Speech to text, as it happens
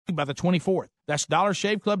by the 24th. That's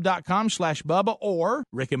dollarshaveclub.com/Bubba or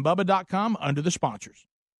rickandbubba.com under the sponsors.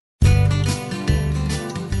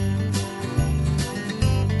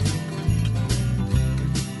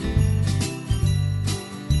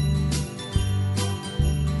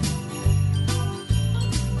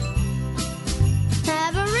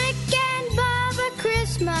 Have a Rick and Bubba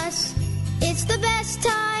Christmas. It's the best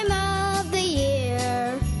time of the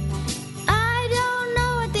year. I don't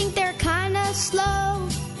know, I think they're kind of slow,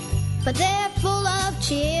 but they're full of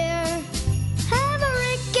cheer. Have a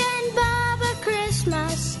Rick and Bubba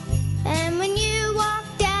Christmas. And when you walk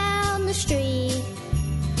down the street,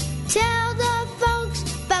 tell the folks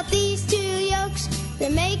about these two yokes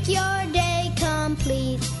that make your day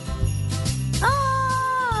complete.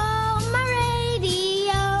 Oh, my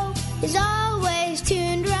radio is always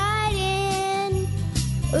tuned right in.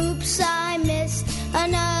 Oops, I missed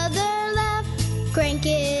another laugh. Crank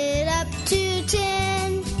it up to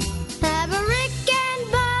 10. Have a Rick and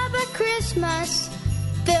Bubba Christmas.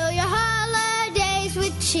 Fill your holidays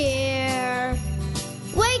with cheer.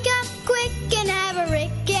 Wake up quick and have a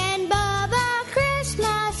Rick and Bubba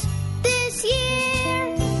Christmas this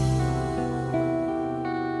year.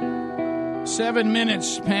 7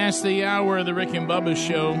 minutes past the hour of the Rick and Bubba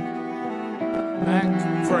Show.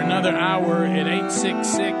 Back for another hour at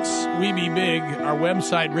 866-WE-BE-BIG. Our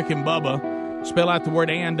website, Rick and Bubba. Spell out the word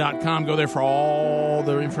and.com. Go there for all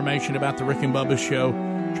the information about the Rick and Bubba Show.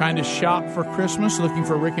 Trying to shop for Christmas, looking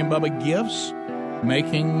for Rick and Bubba gifts.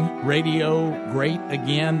 Making radio great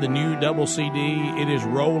again, the new double CD. It is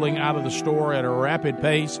rolling out of the store at a rapid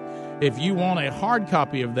pace. If you want a hard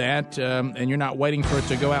copy of that and you're not waiting for it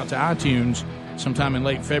to go out to iTunes sometime in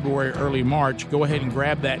late February, early March, go ahead and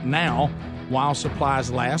grab that now while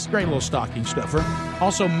supplies last. Great little stocking stuffer.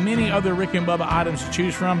 Also, many other Rick and Bubba items to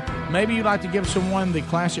choose from. Maybe you'd like to give someone the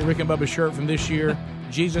classic Rick and Bubba shirt from this year,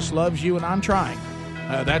 Jesus Loves You and I'm Trying.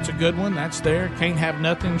 That's a good one. That's there. Can't Have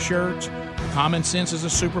Nothing shirts. Common Sense is a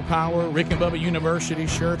Superpower. Rick and Bubba University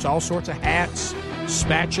shirts. All sorts of hats.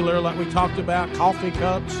 Spatula, like we talked about. Coffee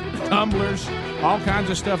cups. Tumblers. All kinds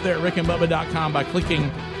of stuff there at rickandbubba.com by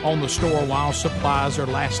clicking on the store while supplies are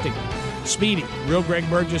lasting. Speedy, Real Greg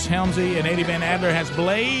Burgess Helmsy, and Eddie Van Adler has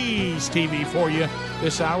Blaze TV for you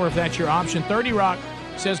this hour, if that's your option. 30 Rock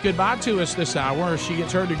says goodbye to us this hour. She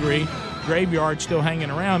gets her degree. Graveyard still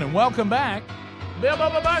hanging around. And welcome back, Bill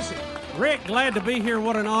Bubba Bussey. Rick, glad to be here.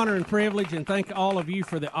 What an honor and privilege, and thank all of you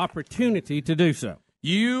for the opportunity to do so.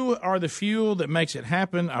 You are the fuel that makes it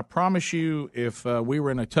happen. I promise you, if we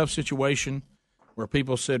were in a tough situation where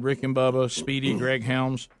people said Rick and Bubba, Speedy, Greg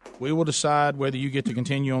Helms, we will decide whether you get to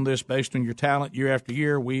continue on this based on your talent year after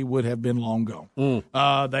year. We would have been long gone.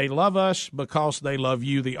 They love us because they love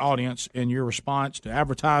you, the audience, and your response to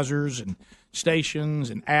advertisers and stations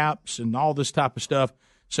and apps and all this type of stuff.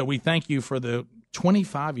 So we thank you for the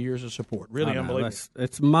 25 years of support. Really unbelievable.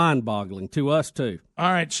 It's mind-boggling to us, too.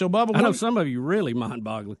 All right, so Bubba, I know some of you really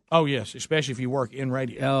mind-boggling. Oh, yes, especially if you work in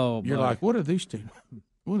radio. Oh, You're like, what are these two?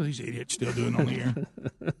 What are these idiots still doing on the air?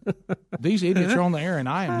 These idiots are on the air and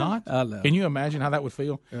I am not? I know. Can you imagine how that would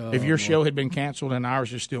feel if your show had been canceled and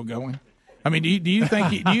ours is still going? I mean, do you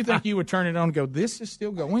think you would turn it on and go, this is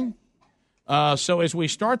still going? So as we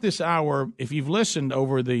start this hour, if you've listened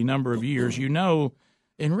over the number of years, you know,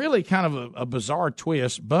 in really kind of a bizarre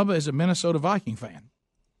twist, Bubba is a Minnesota Viking fan.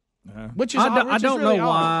 Which is I don't really know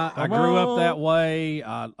why. I grew up that way.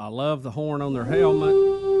 I love the horn on their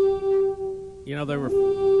helmet. You know, they were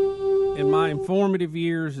in my informative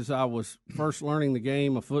years as I was first learning the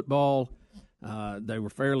game of football. They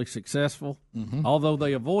were fairly successful, although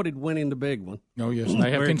they avoided winning the big one. Oh, yes,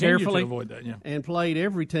 they have continued to avoid that, yeah. And played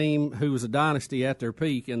every team who was a dynasty at their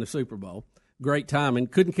peak in the Super Bowl. Great timing.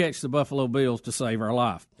 Couldn't catch the Buffalo Bills to save our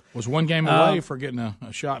life. Was one game away for getting a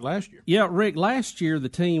shot last year. Yeah, Rick, last year the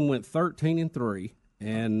team went 13-3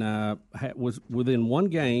 and was within one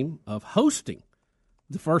game of hosting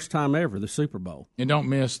the first time ever the Super Bowl. And don't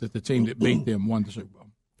miss that the team that beat them won the Super Bowl.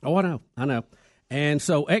 Oh, I know. And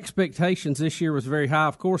so expectations this year was very high.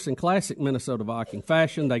 Of course, in classic Minnesota Viking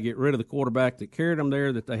fashion, they get rid of the quarterback that carried them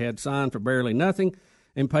there that they had signed for barely nothing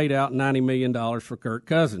and paid out $90 million for Kirk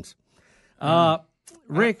Cousins.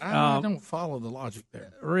 Rick, I don't follow the logic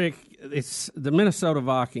there. Rick, it's the Minnesota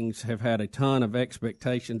Vikings have had a ton of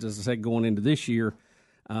expectations, as I said, going into this year,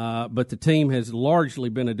 but the team has largely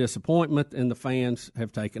been a disappointment, and the fans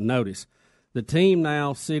have taken notice. The team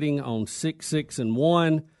now sitting on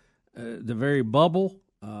 6-1, the very bubble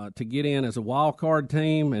to get in as a wild card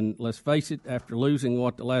team, and let's face it, after losing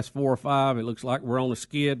the last 4 or 5, it looks like we're on a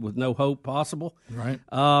skid with no hope possible. Right.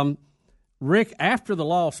 Rick, after the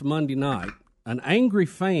loss Monday night, an angry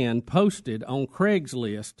fan posted on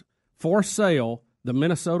Craigslist for sale the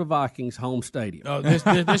Minnesota Vikings home stadium. Oh,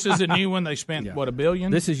 this is a new one. They spent, $1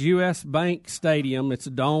 billion? This is U.S. Bank Stadium. It's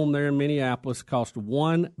a dome there in Minneapolis. Cost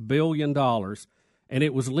 $1 billion, and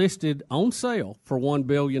it was listed on sale for $1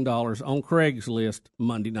 billion on Craigslist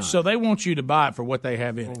Monday night. So they want you to buy it for what they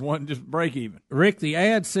have in it. One just break even. Rick, the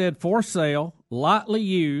ad said for sale, lightly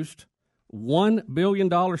used, $1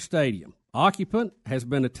 billion stadium. Occupant has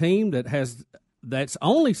been a team that's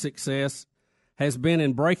only success has been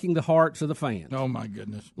in breaking the hearts of the fans. Oh, my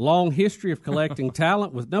goodness. Long history of collecting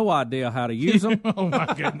talent with no idea how to use them. Oh,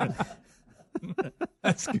 my goodness.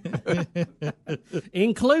 That's good.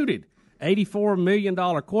 Included $84 million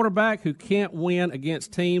quarterback who can't win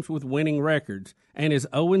against teams with winning records and is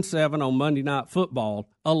 0-7 on Monday Night Football,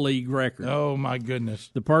 a league record. Oh, my goodness.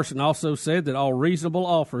 The person also said that all reasonable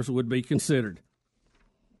offers would be considered.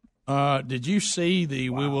 Did you see we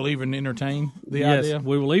will even entertain the idea? Yes,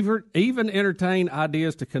 we will even entertain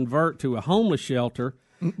ideas to convert to a homeless shelter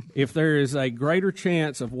if there is a greater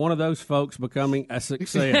chance of one of those folks becoming a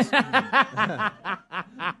success.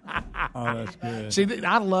 Oh, that's good. See,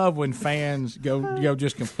 I love when fans go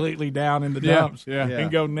just completely down in the dumps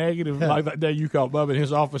and go negative. Like that day you called Bubba in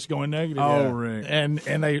his office going negative. Oh, Rick. And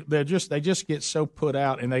they just get so put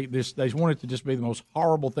out, and they want it to just be the most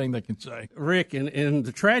horrible thing they can say. Rick, and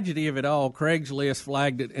the tragedy of it all, Craigslist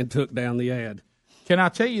flagged it and took down the ad. Can I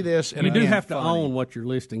tell you this? And You do again, have to own what you're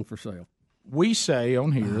listing for sale. we say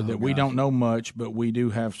on here that we don't know much, but we do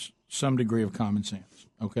have some degree of common sense.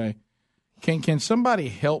 Okay, can somebody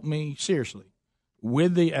help me seriously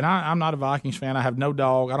with the? And I'm not a Vikings fan. I have no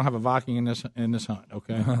dog. I don't have a Viking in this hunt.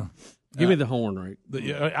 Okay, Give me the horn, Rick.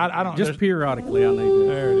 I don't Just periodically. I need that.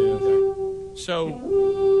 There it is. Okay. So,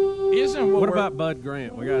 what about Bud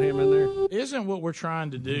Grant? We got him in there. Isn't what we're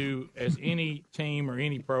trying to do as any team or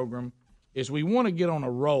any program is we want to get on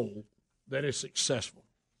a roll that is successful.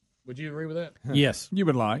 Would you agree with that? Yes. You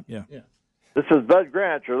would like, yeah. This is Bud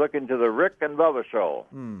Grant. You're looking to the Rick and Bubba Show.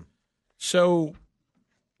 So,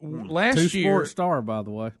 last year, Two-sport star, by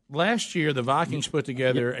the way. Last year, the Vikings put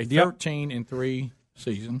together a 13-3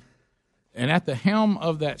 season, and at the helm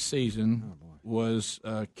of that season was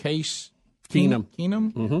Case Keenum.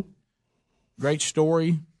 Mm-hmm. Great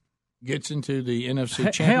story. Gets into the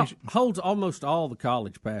NFC Championship. Holds almost all the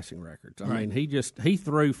college passing records. I mean, he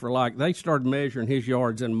threw for they started measuring his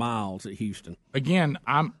yards in miles at Houston. Again,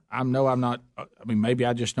 I'm not. I mean, maybe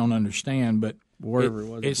I just don't understand, but wherever it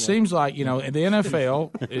was, it seems like the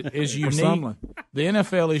NFL is unique. The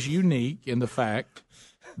NFL is unique in the fact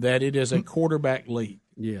that it is a quarterback league.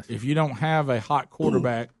 Yes. If you don't have a hot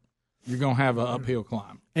quarterback, you're going to have an uphill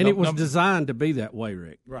climb. And it was designed to be that way,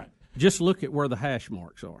 Rick. Right. Just look at where the hash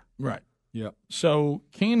marks are. Right. Yep. So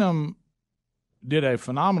Keenum did a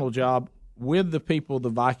phenomenal job with the people the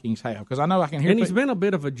Vikings have, because I know I can hear. And he's been a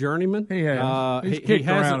bit of a journeyman. He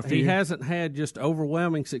has. He hasn't had just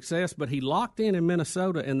overwhelming success, but he locked in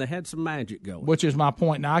Minnesota, and they had some magic going. Which is my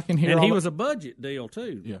point. Now I can hear. And he was a budget deal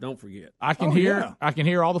too. Yeah. Don't forget. I can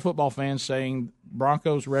hear all the football fans saying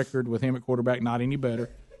Broncos record with him at quarterback not any better.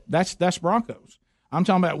 That's Broncos. I'm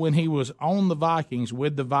talking about when he was on the Vikings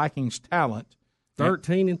with the Vikings talent.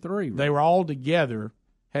 13-3. They were all together.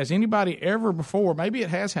 Has anybody ever before, maybe it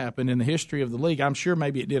has happened in the history of the league, I'm sure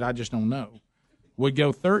maybe it did, I just don't know, would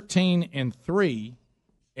go 13-3,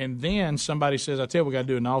 and then somebody says, I tell you what we got to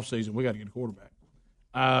do in the offseason, we got to get a quarterback.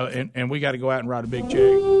 And we got to go out and write a big check.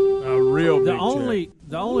 A real big check.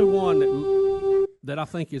 The only one that I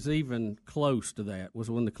think is even close to that was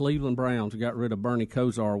when the Cleveland Browns got rid of Bernie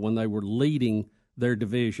Kosar when they were leading their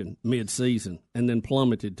division mid-season and then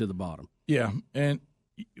plummeted to the bottom. Yeah, and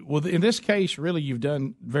well, in this case, really, you've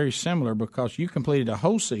done very similar because you completed a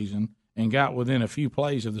whole season and got within a few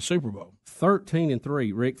plays of the Super Bowl.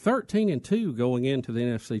 13-3, Rick. 13-2 going into the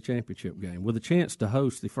NFC Championship game with a chance to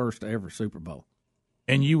host the first ever Super Bowl.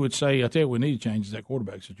 And you would say, I tell you what we need to change is that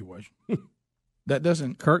quarterback situation. That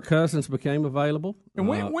doesn't. Kirk Cousins became available. And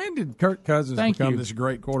when did Kirk Cousins become this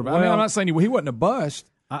great quarterback? Well, I'm not saying he wasn't a bust.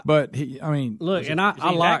 But look, and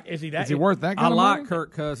I like. Is he worth that? Kind I of like money?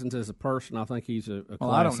 Kirk Cousins as a person. I think he's a class Well,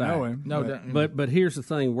 I don't know act. him. No, but here's the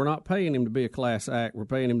thing: we're not paying him to be a class act. We're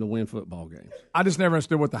paying him to win football games. I just never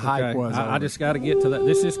understood what the hype was. I just got to get to that.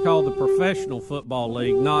 This is called the Professional Football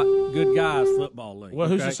League, not Good Guys Football League. Well,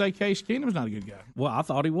 who's to say Case Keenum's not a good guy? Well, I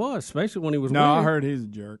thought he was, especially when he was. No, winning. I heard he's a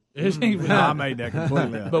jerk. I made that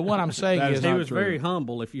completely up. But what I'm saying is, he was very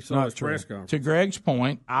humble. If you saw his press conference, to Greg's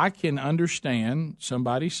point, I can understand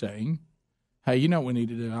somebody saying, hey, you know what we need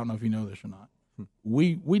to do? I don't know if you know this or not.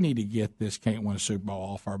 We need to get this can't win a Super Bowl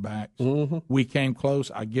off our backs. Mm-hmm. We came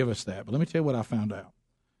close. I give us that. But let me tell you what I found out.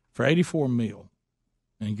 for $84 million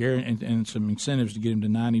and some incentives to get him to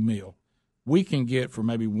 $90 million, we can get for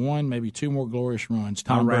maybe one, maybe two more glorious runs.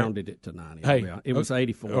 I rounded it to 90. Hey, it was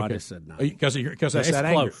 84. Okay. I just said 90. Because that's that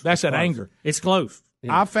anger. Close. That's that anger. It's close.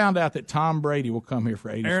 Yeah. I found out that Tom Brady will come here for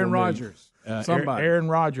 $84 Aaron million. Rodgers. Somebody. Aaron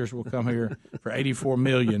Rodgers will come here for $84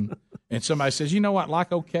 million. And somebody says, you know what,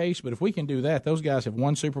 like O'Case, but if we can do that, those guys have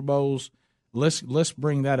won Super Bowls. Let's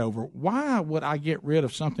bring that over. Why would I get rid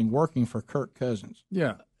of something working for Kirk Cousins?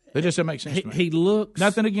 Yeah. It just doesn't make sense to me. He looks.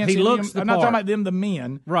 Nothing against him. I'm Looks not the part. talking about them, the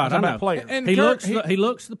men. Right, I'm talking about players. And he Kirk,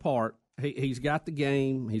 looks the part. He's got the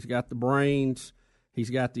game. He's got the brains. He's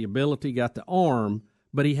got the ability, got the arm,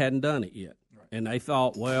 but he hadn't done it yet. Right. And they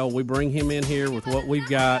thought, well, we bring him in here with what we've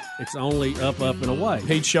got. It's only up, and away.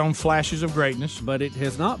 He'd shown flashes of greatness. But it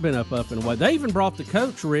has not been up, and away. They even brought the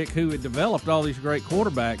coach, Rick, who had developed all these great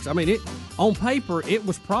quarterbacks. I mean, on paper, it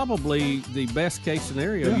was probably the best-case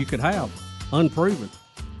scenario you could have, unproven.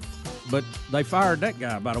 But they fired that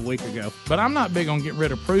guy about a week ago. But I'm not big on getting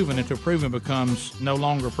rid of proven until proven becomes no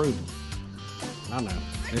longer proven. I know.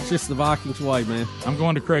 It's just the Vikings way, man. I'm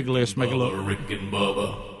going to Craigslist, make a look. Rick and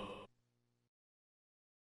Bubba.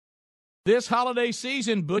 This holiday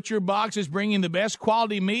season, Butcher Box is bringing the best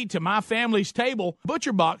quality meat to my family's table.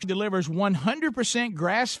 Butcher Box delivers 100%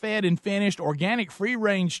 grass-fed and finished organic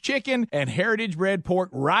free-range chicken and heritage-bred pork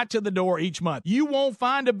right to the door each month. You won't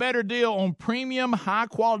find a better deal on premium,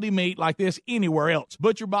 high-quality meat like this anywhere else.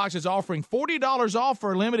 Butcher Box is offering $40 off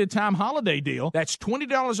for a limited-time holiday deal. That's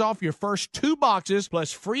 $20 off your first 2 boxes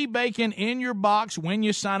plus free bacon in your box when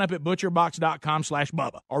you sign up at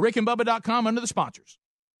butcherbox.com/Bubba or rickandbubba.com under the sponsors.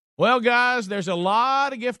 Well, guys, there's a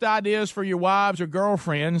lot of gift ideas for your wives or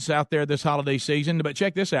girlfriends out there this holiday season, but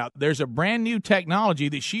check this out. There's a brand new technology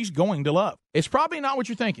that she's going to love. It's probably not what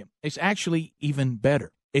you're thinking. It's actually even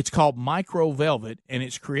better. It's called Micro Velvet, and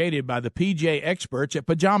it's created by the PJ experts at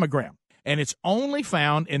Pajamagram. And it's only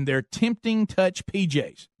found in their Tempting Touch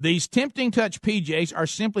PJs. These Tempting Touch PJs are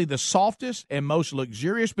simply the softest and most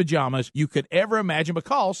luxurious pajamas you could ever imagine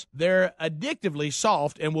because they're addictively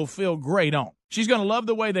soft and will feel great on. She's going to love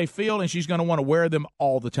the way they feel, and she's going to want to wear them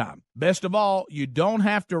all the time. Best of all, you don't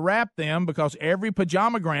have to wrap them because every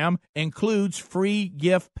Pajamagram includes free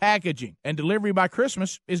gift packaging, and delivery by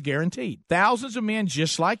Christmas is guaranteed. Thousands of men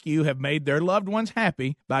just like you have made their loved ones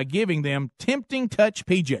happy by giving them Tempting Touch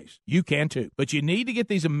PJs. You can too. But you need to get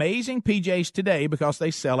these amazing PJs today because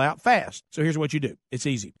they sell out fast. So here's what you do. It's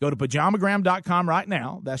easy. Go to Pajamagram.com right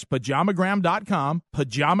now. That's Pajamagram.com,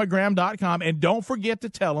 Pajamagram.com, and don't forget to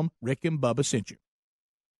tell them Rick and Bubba sent you.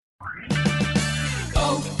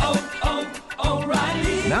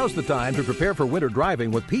 O'Reilly. Now's the time to prepare for winter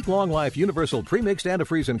driving with Peak Long Life Universal Premixed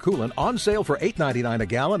Antifreeze and Coolant on sale for $8.99 a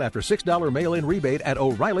gallon after $6 mail-in rebate at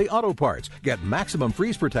O'Reilly Auto Parts. Get maximum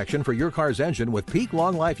freeze protection for your car's engine with Peak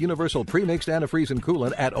Long Life Universal Premixed Antifreeze and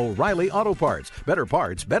Coolant at O'Reilly Auto Parts. Better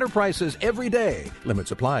parts, better prices every day.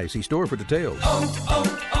 Limits apply. See store for details.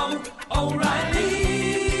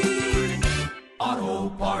 O'Reilly Auto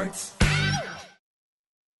Parts.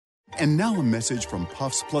 And now a message from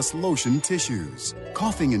Puffs Plus Lotion Tissues.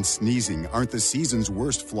 Coughing and sneezing aren't the season's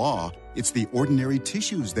worst flaw. It's the ordinary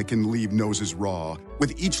tissues that can leave noses raw.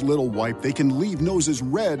 With each little wipe, they can leave noses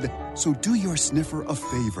red. So do your sniffer a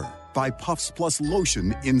favor. Buy Puffs Plus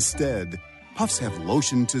Lotion instead. Puffs have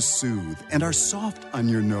lotion to soothe and are soft on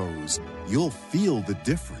your nose. You'll feel the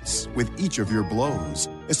difference with each of your blows.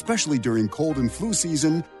 Especially during cold and flu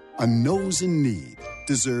season, a nose in need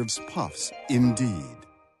deserves Puffs indeed.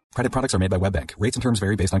 Credit products are made by WebBank. Rates and terms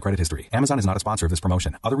vary based on credit history. Amazon is not a sponsor of this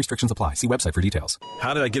promotion. Other restrictions apply. See website for details.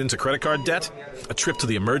 How did I get into credit card debt? A trip to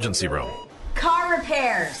the emergency room. Car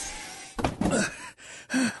repairs.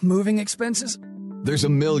 Moving expenses. There's a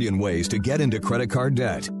million ways to get into credit card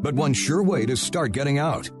debt, but one sure way to start getting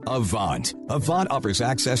out. Avant. Avant offers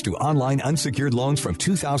access to online unsecured loans from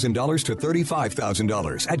 $2,000 to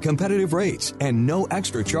 $35,000 at competitive rates and no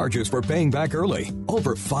extra charges for paying back early.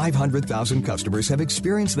 Over 500,000 customers have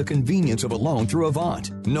experienced the convenience of a loan through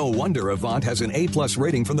Avant. No wonder Avant has an A+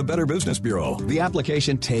 rating from the Better Business Bureau. The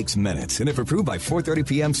application takes minutes, and if approved by 4:30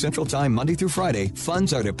 p.m. Central Time Monday through Friday,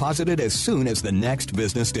 funds are deposited as soon as the next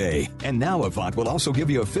business day. And now Avant will also give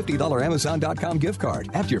you a $50 Amazon.com gift card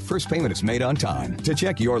after your first payment is made on time. To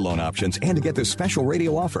check your loan options and to get this special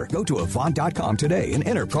radio offer, go to Avant.com today and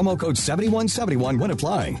enter promo code 7171 when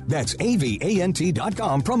applying. That's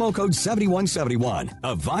AVANT.com, promo code 7171.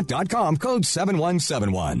 Avant.com, code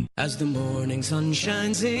 7171. As the morning sun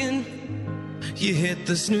shines in, you hit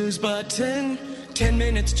the snooze button. 10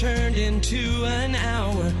 minutes turned into an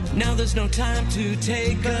hour. Now there's no time to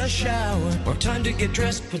take a shower or time to get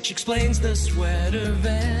dressed, which explains the sweater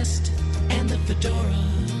vest and the fedora.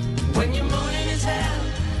 When your morning is hell,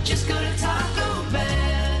 just go to Taco Bell.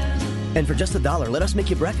 And for just $1, let us make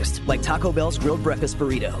you breakfast, like Taco Bell's grilled breakfast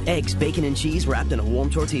burrito. Eggs, bacon, and cheese wrapped in a warm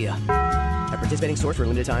tortilla. At participating stores for a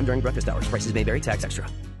limited time during breakfast hours. Prices may vary. Tax extra.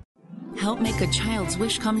 Help make a child's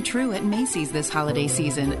wish come true at Macy's this holiday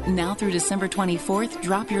season. Now through December 24th,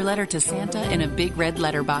 drop your letter to Santa in a big red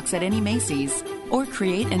letter box at any Macy's. Or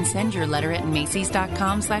create and send your letter at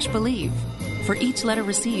Macys.com/believe. For each letter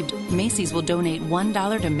received, Macy's will donate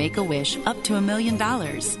 $1 to Make-A-Wish up to $1 million.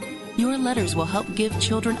 Your letters will help give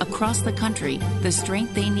children across the country the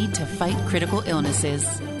strength they need to fight critical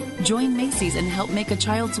illnesses. Join Macy's and help make a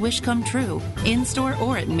child's wish come true, in-store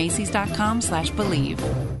or at Macys.com/believe.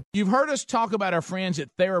 You've heard us talk about our friends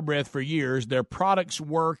at TheraBreath for years. Their products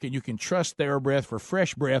work, and you can trust TheraBreath for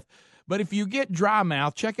fresh breath. But if you get dry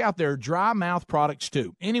mouth, check out their dry mouth products,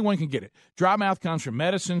 too. Anyone can get it. Dry mouth comes from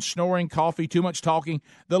medicine, snoring, coffee, too much talking.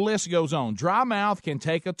 The list goes on. Dry mouth can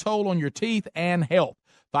take a toll on your teeth and health.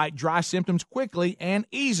 Fight dry symptoms quickly and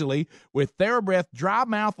easily with TheraBreath dry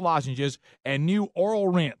mouth lozenges and new oral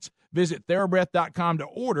rinse. Visit TheraBreath.com to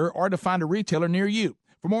order or to find a retailer near you.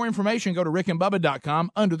 For more information, go to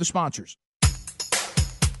rickandbubba.com under the sponsors.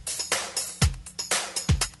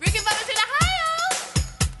 Rick and Bubba's in Ohio.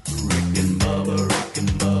 Rick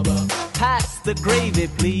and Bubba. Pass the gravy,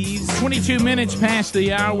 please. 22 minutes past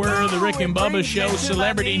the hour, the Rick and Bubba Show,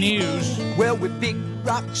 Celebrity News. Well, we're big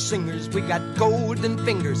rock singers. We got golden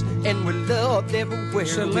fingers, and we're loved everywhere.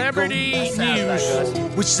 Celebrity News.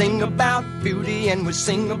 We sing about beauty, and we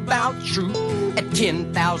sing about truth at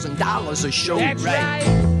 $10,000 a show. That's right.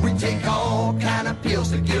 We take all kind of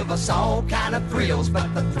pills to give us all kind of thrills,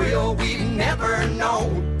 but the thrill we've never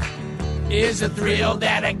known is a thrill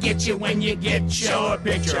that'll get you when you get your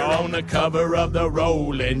picture on the cover of the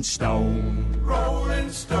Rolling Stone. Rolling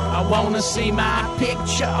Stone. I want to see my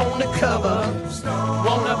picture on the cover.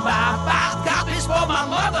 Want to buy 5 copies for my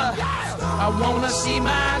mother. I want to see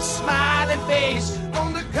my smiling face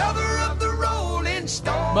on the cover of the Rolling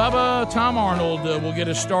Stone. Bubba, Tom Arnold will get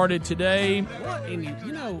us started today.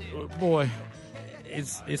 You know, boy.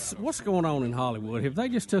 It's what's going on in Hollywood. Have they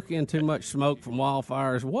just took in too much smoke from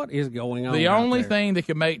wildfires? What is going on? The only thing that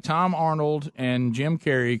could make Tom Arnold and Jim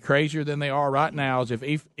Carrey crazier than they are right now is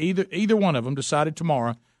if either one of them decided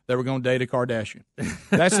tomorrow they were going to date a Kardashian.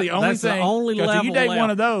 That's the only thing. The only level if you date left. One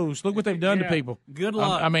of those, look what they've done to people. Good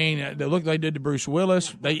luck. I mean, look they did to Bruce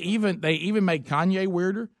Willis. They even made Kanye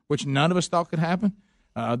weirder, which none of us thought could happen.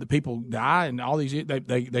 The people die, and all these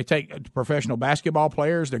they take professional basketball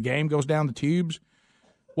players. Their game goes down the tubes.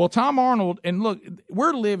 Well, Tom Arnold, and look,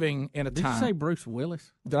 we're living in a time. Did you say Bruce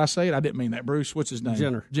Willis? Did I say it? I didn't mean that. Bruce, what's his name?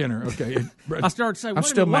 Jenner. Okay. I started saying,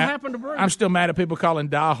 what happened to Bruce? I'm still mad at people calling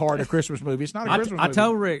Die Hard a Christmas movie. It's not a Christmas movie. I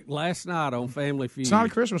told Rick last night on Family Feud. It's not a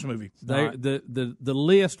Christmas movie. The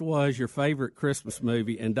list was your favorite Christmas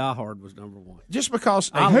movie, and Die Hard was number one. Just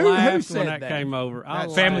because who said when that came over?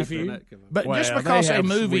 Family Feud. But just because a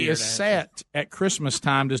movie is set at Christmas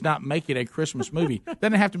time does not make it a Christmas movie.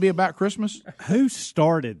 Doesn't it have to be about Christmas? Who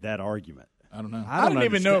started that argument? I don't know. I didn't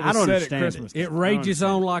even know it was set at Christmas. It rages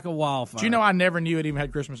on like a wildfire. Do you know I never knew it even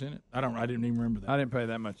had Christmas in it? I didn't even remember that. I didn't pay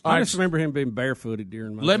that much. I just remember him being barefooted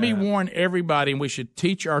during my Let me warn everybody, and we should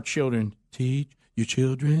teach our children, teach your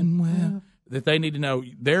children well, that they need to know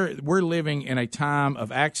we're living in a time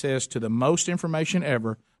of access to the most information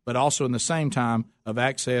ever, but also in the same time of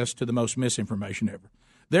access to the most misinformation ever.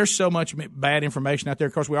 There's so much bad information out there.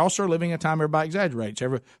 Of course, we also are living in a time everybody exaggerates.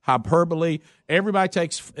 Hyperbole. Everybody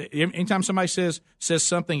takes. Anytime somebody says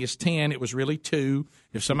something is 10, it was really 2.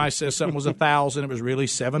 If somebody says something was 1,000, it was really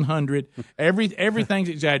 700. Everything's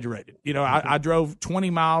exaggerated. You know, I drove 20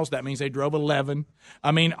 miles. That means they drove 11.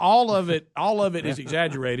 I mean, all of it is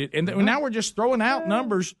exaggerated. And now we're just throwing out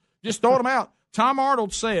numbers, just throwing them out. Tom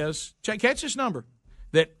Arnold says, catch this number,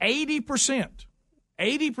 that 80%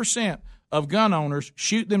 of gun owners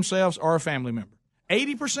shoot themselves or a family member.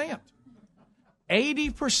 80%.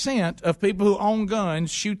 80% of people who own guns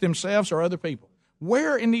shoot themselves or other people.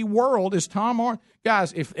 Where in the world is Tom Arnold?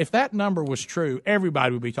 Guys, if that number was true,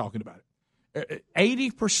 everybody would be talking about it.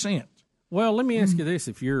 80%. Well, let me ask you this: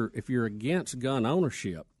 if you're against gun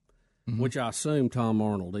ownership, which I assume Tom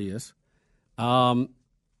Arnold is,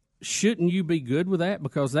 shouldn't you be good with that?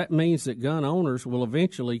 Because that means that gun owners will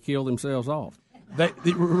eventually kill themselves off.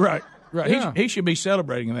 Right. Right, yeah. He should be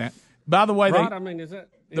celebrating that. By the way, I mean, is that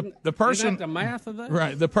the person? Is that the math of that?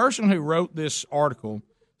 Right, the person who wrote this article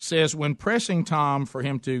says when pressing Tom for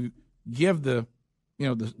him to give the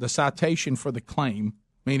citation for the claim,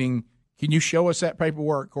 meaning can you show us that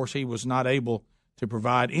paperwork? Of course, he was not able to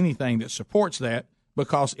provide anything that supports that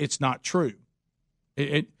because it's not true.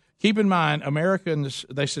 Can Keep in mind, Americans,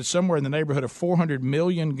 they said somewhere in the neighborhood of 400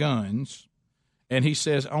 million guns, and he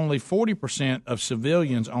says only 40% of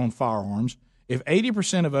civilians own firearms. If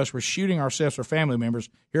 80% of us were shooting ourselves or family members,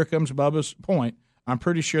 here comes Bubba's point, I'm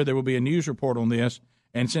pretty sure there will be a news report on this.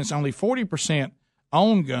 And since only 40%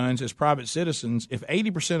 own guns as private citizens, if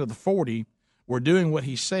 80% of the 40 were doing what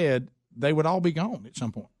he said, they would all be gone at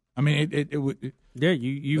some point. I mean, it would.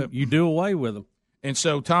 You do away with them. And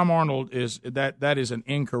so Tom Arnold that is an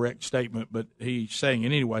incorrect statement, but he's saying it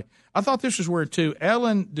anyway. I thought this was weird, too.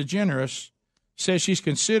 Ellen DeGeneres says she's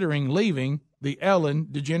considering leaving the Ellen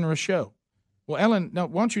DeGeneres Show. Well, Ellen, no,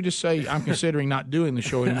 why don't you just say, I'm considering not doing the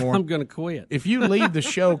show anymore. I'm going to quit. If you leave the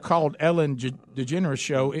show called Ellen DeGeneres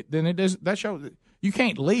Show, then it does that show. You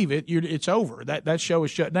can't leave it. It's over. That show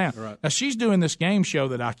is shut down. Right. Now, she's doing this game show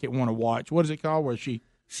that I want to watch. What is it called? Where she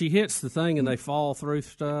hits the thing and they fall through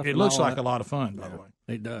stuff. It looks like a lot of fun, by the way.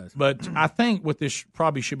 It does. But I think what this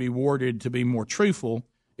probably should be worded to be more truthful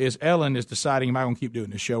is Ellen is deciding, am I going to keep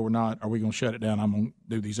doing this show or not? Are we going to shut it down? I'm going to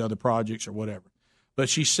do these other projects or whatever. But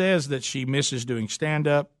she says that she misses doing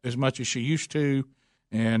stand-up as much as she used to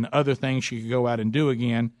and other things she could go out and do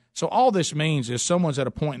again. So all this means is someone's at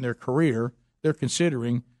a point in their career, they're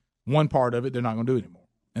considering one part of it they're not going to do anymore,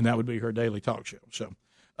 and that would be her daily talk show. So,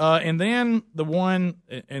 and then the one,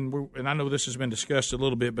 and I know this has been discussed a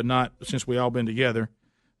little bit, but not since we all been together,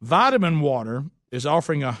 Vitamin Water is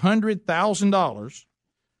offering $100,000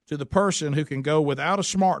 to the person who can go without a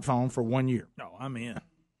smartphone for 1 year. No, I'm in.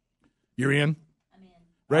 You're in?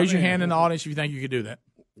 Raise your hand in the audience if you think you could do that.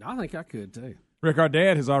 I think I could, too. Rick, our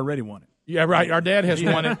dad has already won it. Yeah, right. Our dad has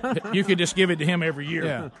won it. You could just give it to him every year.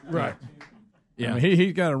 Yeah, right. Yeah, I mean,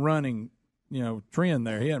 he's got a running, trend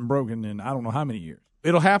there. He hasn't broken in I don't know how many years.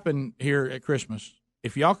 It'll happen here at Christmas.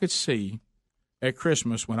 If y'all could see at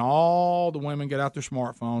Christmas when all the women get out their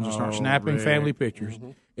smartphones and start snapping Rick. family pictures,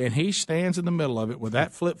 and he stands in the middle of it with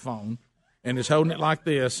that flip phone and is holding it like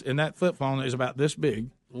this, and that flip phone is about this big.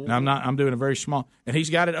 And I'm doing a very small, and he's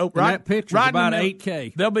got it open. Right, that picture's right about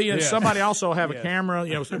 8K. There'll be somebody also have a camera.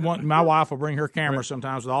 My wife will bring her camera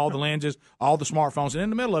sometimes with all the lenses, all the smartphones, and in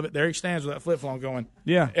the middle of it, there he stands with that flip phone going.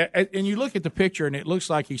 Yeah. And you look at the picture, and it looks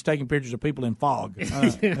like he's taking pictures of people in fog. He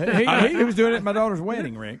was doing it at my daughter's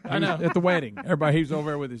wedding, Rick. I know. At the wedding, everybody he was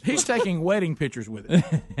over there with his. He's taking wedding pictures with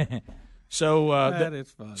it. So that is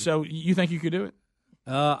funny. So you think you could do it?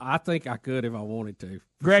 I think I could if I wanted to.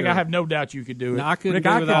 Greg, sure. I have no doubt you could do it. No, I couldn't Rick,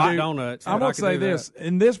 do without donuts. I will say this.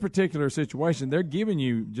 In this particular situation, they're giving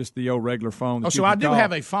you just the old regular phone. So I do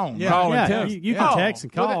have a phone. Call and text. You can text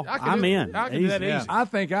and call. I'm in. I can do that easy. I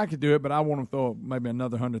think I could do it, but I want to throw maybe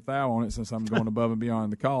another 100,000 on it since I'm going above and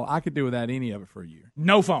beyond the call. I could do without any of it for a year.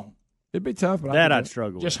 No phone. It'd be tough, but I'd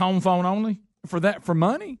struggle with. Just home phone only? For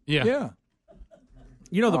money? Yeah. Yeah.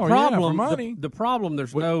 You know, the problem, the problem,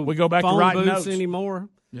 there's no we go back phone to writing booths notes anymore.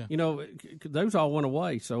 Yeah. Those all went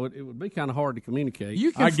away, so it would be kind of hard to communicate.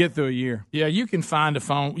 I'd get through a year. Yeah, you can find a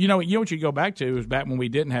phone. You know what you go back to is back when we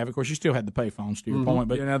didn't have it. Of course, you still had the pay phones, to your point.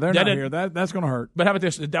 But now they're not here. That's going to hurt. But how about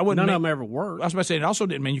this? That wouldn't None of them ever worked. I was about to say, it also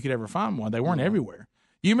didn't mean you could ever find one. They weren't everywhere.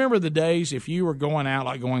 You remember the days if you were going out,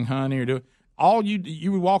 like going hunting or doing,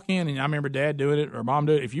 you would walk in, and I remember Dad doing it or Mom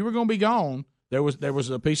doing it. If you were going to be gone, there was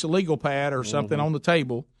a piece of legal pad or something on the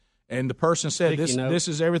table, and the person said, this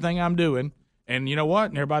is everything I'm doing. And you know what?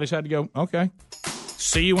 And everybody's had to go, okay,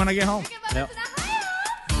 see you when I get home. Yep.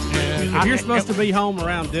 If you're supposed to be home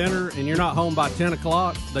around dinner and you're not home by 10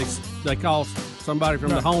 o'clock, they call somebody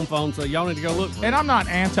from the home phone, so y'all need to go look for it. And I'm not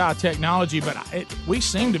anti-technology, but we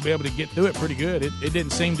seem to be able to get through it pretty good. It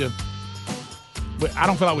didn't seem to – I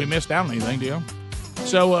don't feel like we missed out on anything, do you?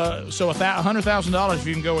 So $100,000 if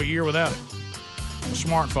you can go a year without it. A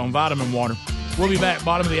smartphone, Vitamin Water. We'll be back,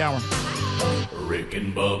 bottom of the hour. Rick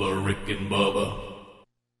and Bubba, Rick and Bubba.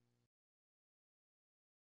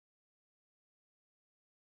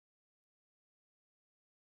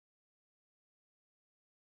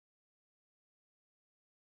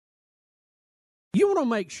 You want to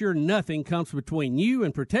make sure nothing comes between you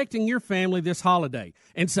and protecting your family this holiday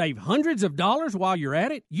and save hundreds of dollars while you're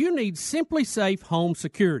at it? You need Simply Safe Home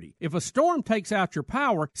Security. If a storm takes out your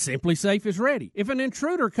power, Simply Safe is ready. If an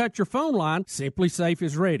intruder cuts your phone line, Simply Safe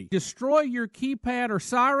is ready. Destroy your keypad or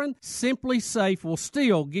siren, Simply Safe will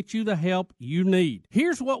still get you the help you need.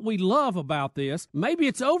 Here's what we love about this. Maybe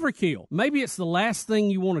it's overkill. Maybe it's the last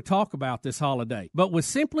thing you want to talk about this holiday. But with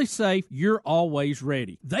Simply Safe, you're always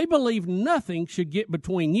ready. They believe nothing should should get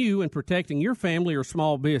between you and protecting your family or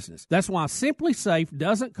small business. That's why Simply Safe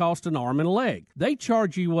doesn't cost an arm and a leg. They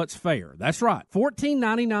charge you what's fair. That's right,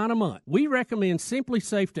 $14.99 a month. We recommend Simply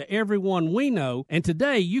Safe to everyone we know, and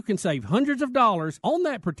today you can save hundreds of dollars on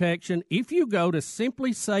that protection if you go to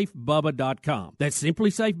simplysafebubba.com. That's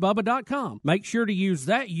simplysafebubba.com. Make sure to use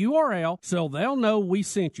that URL so they'll know we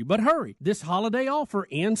sent you. But hurry, this holiday offer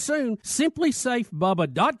ends soon.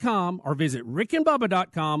 simplysafebubba.com or visit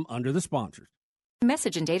rickandbubba.com under the sponsors.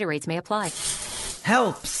 Message and data rates may apply.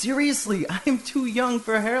 Help! Seriously, I'm too young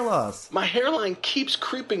for hair loss. My hairline keeps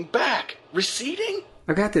creeping back. Receding?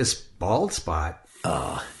 I got this bald spot.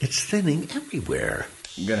 It's thinning everywhere.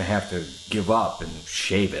 I'm gonna have to give up and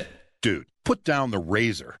shave it. Dude, put down the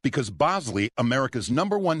razor, because Bosley, America's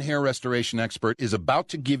 #1 hair restoration expert, is about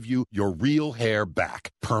to give you your real hair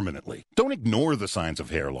back permanently. Don't ignore the signs of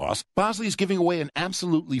hair loss. Bosley is giving away an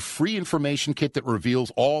absolutely free information kit that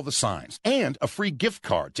reveals all the signs, and a free gift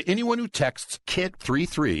card to anyone who texts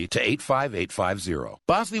KIT33 to 85850.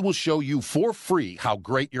 Bosley will show you for free how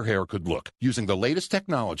great your hair could look using the latest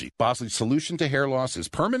technology. Bosley's solution to hair loss is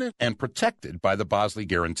permanent and protected by the Bosley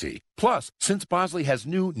Guarantee. Plus, since Bosley has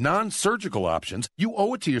new non-surgical options, you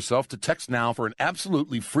owe it to yourself to text now for an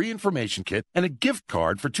absolutely free information kit and a gift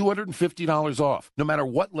card for $250 off, no matter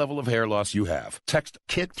what level of hair loss you have. Text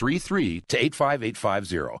KIT33 to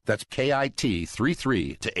 85850. That's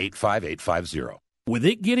KIT33 to 85850. With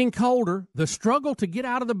it getting colder, the struggle to get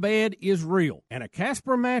out of the bed is real, and a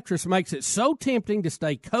Casper mattress makes it so tempting to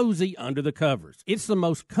stay cozy under the covers. It's the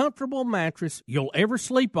most comfortable mattress you'll ever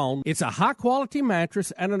sleep on. It's a high-quality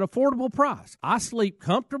mattress at an affordable price. I sleep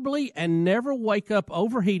comfortably and never wake up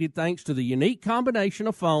overheated thanks to the unique combination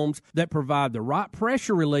of foams that provide the right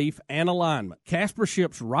pressure relief and alignment. Casper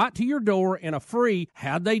ships right to your door in a free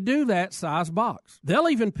 "How'd they do that?" size box. They'll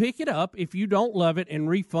even pick it up if you don't love it and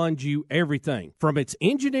refund you everything. From its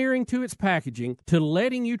engineering to its packaging to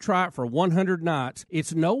letting you try it for 100 nights,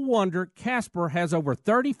 it's no wonder Casper has over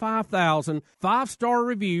 35,000 five-star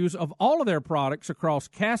reviews of all of their products across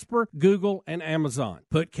Casper, Google, and Amazon.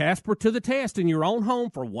 Put Casper to the test in your own home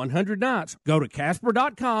for 100 nights. Go to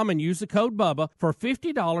Casper.com and use the code BUBBA for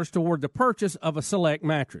 $50 toward the purchase of a select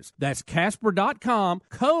mattress. That's Casper.com,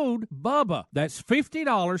 code BUBBA. That's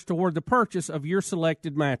 $50 toward the purchase of your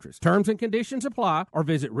selected mattress. Terms and conditions apply, or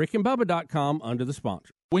visit rickandbubba.com under the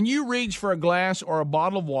sponsor. When you reach for a glass or a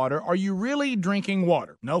bottle of water, are you really drinking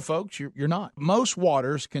water? No, folks, you're not. Most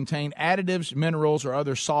waters contain additives, minerals, or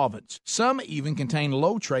other solvents. Some even contain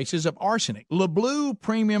low traces of arsenic. LeBlue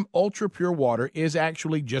Premium Ultra Pure Water is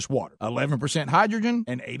actually just water. 11% hydrogen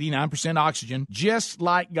and 89% oxygen, just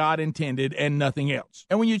like God intended and nothing else.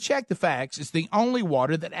 And when you check the facts, it's the only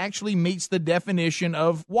water that actually meets the definition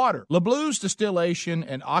of water. LeBlue's distillation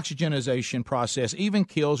and oxygenization process even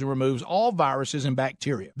kills and removes all viruses and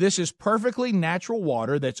bacteria. This is perfectly natural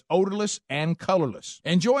water that's odorless and colorless.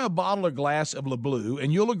 Enjoy a bottle or glass of LeBlue,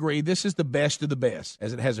 and you'll agree this is the best of the best,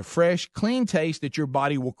 as it has a fresh, clean taste that your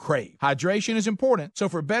body will crave. Hydration is important, so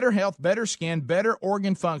for better health, better skin, better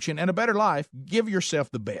organ function, and a better life, give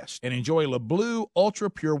yourself the best and enjoy LeBlue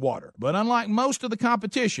Ultra Pure Water. But unlike most of the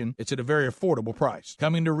competition, it's at a very affordable price.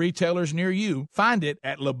 Coming to retailers near you, find it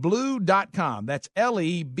at lebleu.com. That's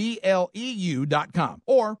LEBLEU.com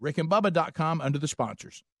or rickandbubba.com under the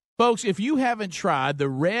sponsors. Folks, if you haven't tried the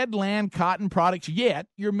Redland cotton products yet,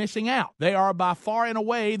 you're missing out. They are by far and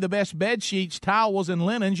away the best bed sheets, towels, and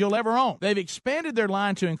linens you'll ever own. They've expanded their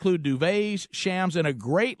line to include duvets, shams, and a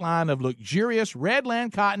great line of luxurious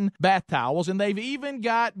Redland cotton bath towels, and they've even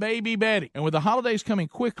got baby bedding. And with the holidays coming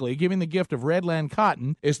quickly, giving the gift of Redland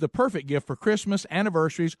cotton is the perfect gift for Christmas,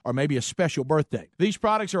 anniversaries, or maybe a special birthday. These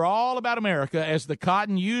products are all about America, as the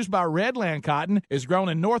cotton used by Redland Cotton is grown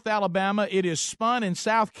in North Alabama. It is spun in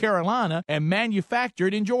South Carolina and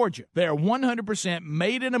manufactured in Georgia. They are 100%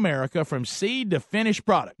 made in America from seed to finished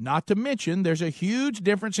product. Not to mention, there's a huge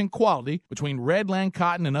difference in quality between Redland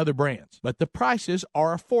Cotton and other brands. But the prices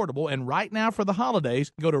are affordable, and right now for the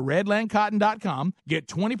holidays, go to redlandcotton.com, get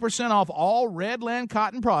 20% off all Redland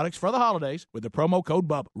Cotton products for the holidays with the promo code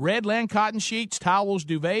BUBBA. Redland Cotton sheets, towels,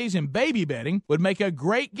 duvets, and baby bedding would make a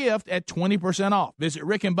great gift at 20% off. Visit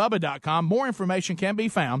rickandbubba.com. More information can be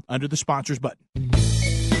found under the sponsors button.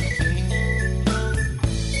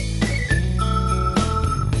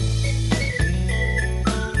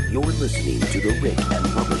 You're listening to The Rick and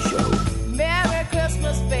Bubba Show. Merry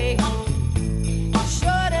Christmas, baby.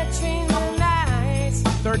 Sure to treat me nice.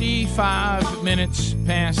 35 minutes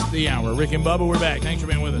past the hour. Rick and Bubba, we're back. Thanks for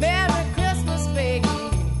being with us. Merry Christmas, baby.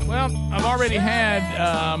 Well, I've already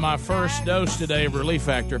had my first dose today of Relief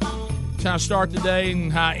Factor. That's how I start the day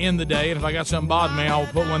and how I end the day. And if I got something bothering me, I'll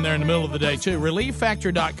put one there in the middle of the day, too.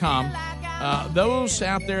 ReliefFactor.com. Those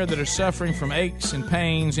out there that are suffering from aches and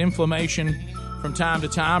pains, inflammation from time to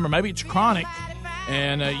time, or maybe it's chronic,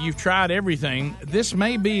 and you've tried everything, this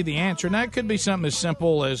may be the answer. And that could be something as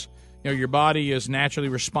simple as, your body is naturally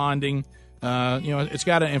responding. It's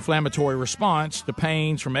got an inflammatory response to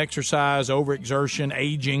pains from exercise, overexertion,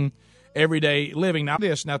 aging, everyday living. Now,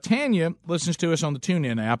 Tanya listens to us on the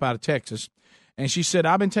TuneIn app out of Texas, and she said,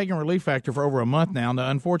 I've been taking Relief Factor for over a month now.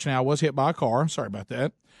 Now, unfortunately, I was hit by a car. Sorry about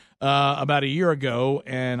that. About a year ago,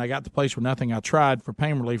 and I got to the place where nothing I tried for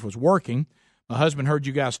pain relief was working. My husband heard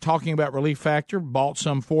you guys talking about Relief Factor, bought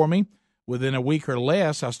some for me. Within a week or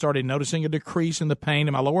less, I started noticing a decrease in the pain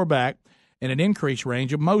in my lower back and an increased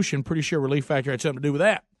range of motion. Pretty sure Relief Factor had something to do with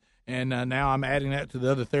that. And now I'm adding that to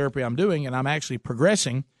the other therapy I'm doing, and I'm actually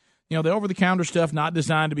progressing. The over-the-counter stuff not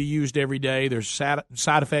designed to be used every day. There's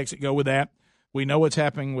side effects that go with that. We know what's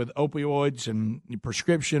happening with opioids and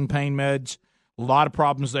prescription pain meds. A lot of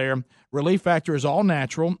problems there. Relief Factor is all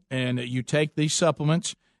natural, and you take these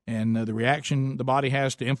supplements, and the reaction the body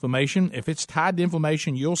has to inflammation. If it's tied to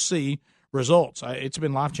inflammation, you'll see results. It's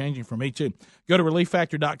been life-changing for me, too. Go to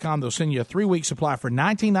ReliefFactor.com. They'll send you a 3-week supply for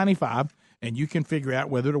 $19.95. And you can figure out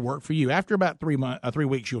whether it'll work for you. After about 3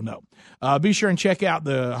 weeks, you'll know. Be sure and check out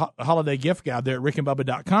the holiday gift guide there at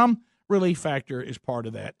rickandbubba.com. Relief Factor is part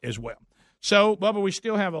of that as well. So, Bubba, we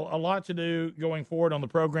still have a lot to do going forward on the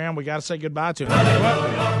program. We got to say goodbye to it. There it is.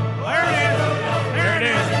 There it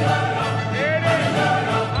is. There it is.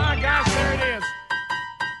 Oh, gosh, there it is.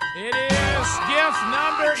 It is gift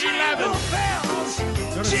number 11.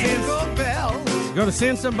 Jingle bells. Going to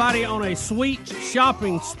send somebody on a sweet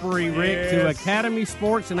shopping spree, Rick, to Academy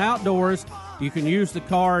Sports and Outdoors. You can use the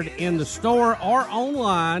card in the store or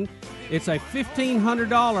online. It's a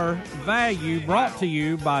 $1,500 value brought to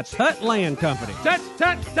you by Tut Land Company. Tut,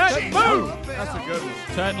 boom! That's a good one.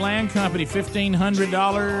 Tut Land Company,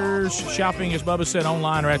 $1,500. Shopping, as Bubba said,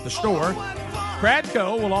 online or at the store.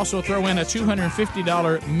 Pradco will also throw in a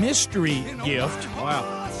 $250 mystery gift.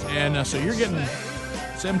 Wow. And so you're getting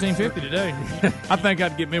 $1,750 today. I think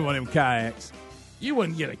I'd get me one of them kayaks. You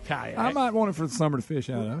wouldn't get a kayak. I might want it for the summer to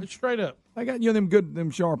fish out of. Straight up. I got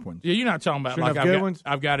them sharp ones. Yeah, you're not talking about like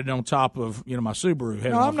I've got it on top of my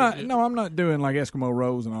Subaru. I'm not doing like Eskimo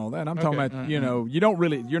Rose and all that. I'm talking about you're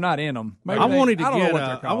not in them. I wanted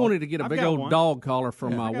to get a big old dog collar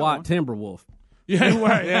from my white Timberwolf. Yeah,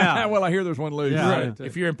 right. Yeah. Well, I hear there's one loose. Yeah. Right.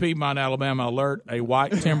 If you're in Piedmont, Alabama, alert a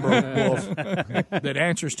white timber wolf that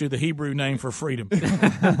answers to the Hebrew name for freedom.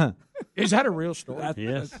 Is that a real story?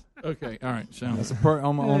 Yes. Okay. All right. So that's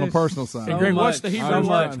on the personal side. Hey, Greg, what's the Hebrew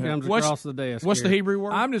word? Comes across the desk. What's the Hebrew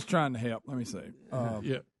word? I'm just trying to help. Let me see.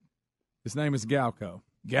 His name is Galco.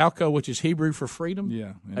 Galco, which is Hebrew for freedom?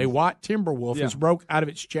 Yeah. A white timber wolf is broke out of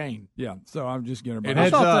its chain. Yeah, so I'm just getting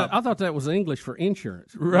I thought that was English for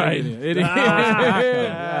insurance. Right. It is.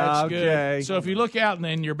 That's okay. Good. So if you look out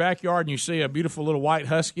in your backyard and you see a beautiful little white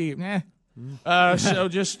husky, so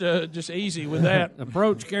just easy with that.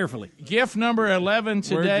 Approach carefully. Gift number 11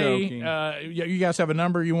 today. You guys have a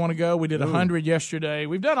number you want to go? We did 100 yesterday.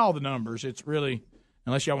 We've done all the numbers. It's really...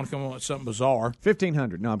 Unless y'all want to come up with something bizarre.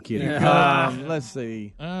 1,500. No, I'm kidding. Let's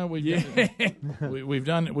see. We've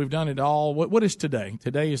done it all. What is today?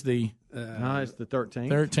 Today is the it's the 13th.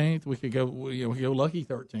 13th. We could go. We could go lucky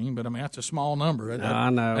 13, but I mean that's a small number. I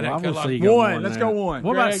know. I will see one. Let's go one.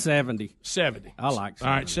 What about 70? 70. I like 70.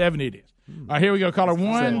 All right, 70 it is. All right, here we go. Caller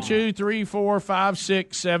 1, 2, 3, 4, 5,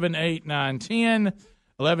 6, 7, 8, 9, 10,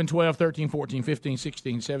 11, 12, 13, 14, 15,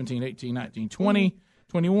 16, 17, 18, 19, 20.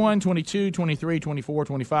 21, 22, 23, 24,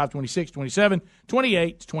 25, 26, 27,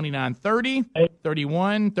 28, 29, 30,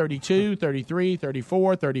 31, 32, 33,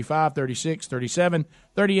 34, 35, 36, 37,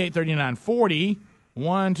 38, 39, 40,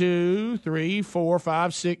 1, 2, 3, 4,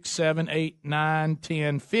 5, 6, 7, 8, 9,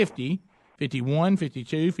 10, 50, 51,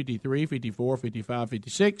 52, 53, 54, 55,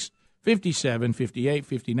 56, 57, 58,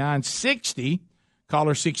 59, 60,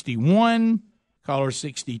 caller 61, caller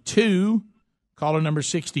 62, caller number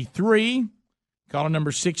 63, caller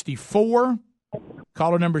number 64,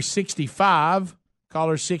 caller number 65,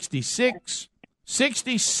 caller 66,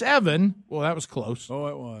 67. Well, that was close. Oh,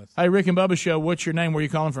 it was. Hey, Rick and Bubba Show, what's your name? Where are you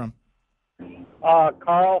calling from?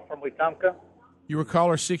 Carl from Wetumpka. You were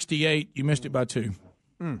caller 68. You missed it by 2.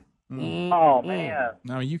 Oh, man.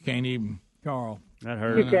 No, you can't even. Carl. That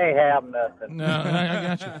hurt. You can't have nothing. No,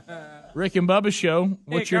 I got you. Rick and Bubba Show,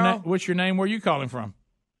 what's your name? Where are you calling from?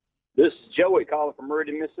 This is Joey calling from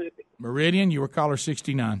Meridian, Mississippi. Meridian, you were caller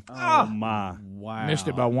 69. Oh, my. Wow. Missed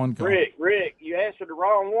it by 1 call. Rick, you answered the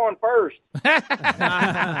wrong one first. You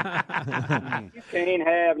can't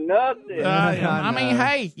have nothing. I mean,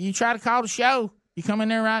 hey, you try to call the show. You come in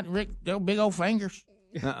there, right, Rick, big old fingers.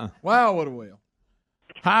 Wow, what a whale.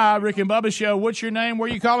 Hi, Rick and Bubba Show. What's your name? Where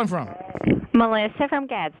are you calling from? Melissa from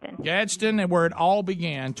Gadsden. Gadsden, and where it all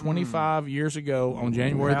began 25 years ago on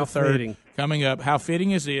January the 3rd. Fitting. Coming up. How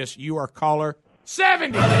fitting is this? You are caller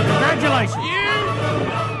 70. Congratulations. You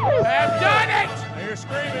have done it. You're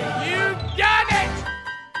screaming. You've done it.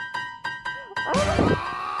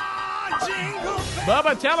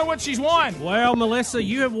 Bubba, tell her what she's won. Well, Melissa,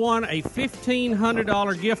 you have won a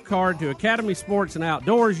 $1,500 gift card to Academy Sports and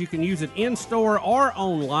Outdoors. You can use it in-store or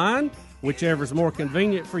online, whichever is more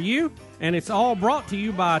convenient for you. And it's all brought to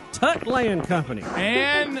you by Tut Land Company.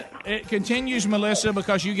 And it continues, Melissa,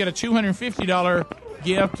 because you get a $250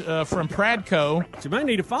 gift from Pradco. You may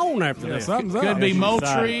need a phone after this. Could be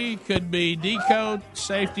Moultrie, could be Decode,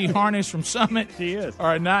 safety harness from Summit. She is.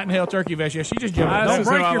 Or a Night and Hell turkey vest. Yeah, she just jumped. Don't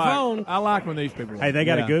break your phone. I like when these people. Hey, they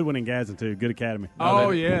got a good one in Gadsden too. Good Academy.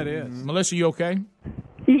 Oh yeah, it is. Melissa, you okay?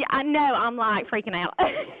 Yeah, I know. I'm like freaking out.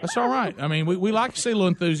 That's all right. I mean, we like to see a little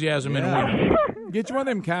enthusiasm in a winner. Get you one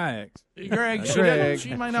of them kayaks. Greg,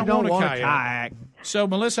 she may not want a kayak. So,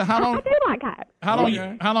 Melissa, how long? I do like kayaks.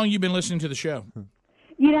 How long you been listening to the show?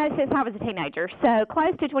 You know, since I was a teenager, so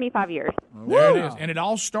close to 25 years. There it is. And it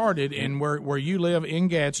all started in where you live in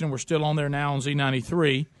Gadsden. We're still on there now on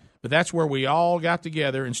Z93. But that's where we all got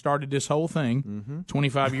together and started this whole thing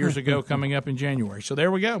 25 years ago coming up in January. So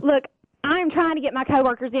there we go. Look, I'm trying to get my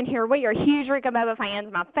coworkers in here. We are huge Rick and Bubba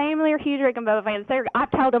fans. My family are huge Rick and Bubba fans.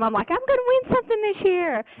 I've told them, I'm like, I'm going to win something this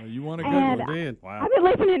year. Well, you want a good one. Wow. I've been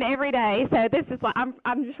listening every day, so this is like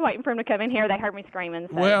I'm just waiting for them to come in here. They heard me screaming.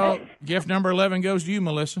 So. Well, gift number 11 goes to you,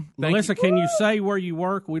 Melissa. Melissa, can you say where you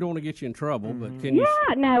work? We don't want to get you in trouble, but can you?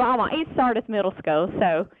 Yeah, no, I won't. It's Sardis Middle School,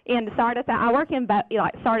 so in Sardis, I work in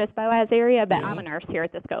Sardis Boaz area, but I'm a nurse here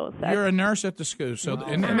at the school. So. You're a nurse at the school, so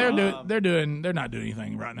and they're not doing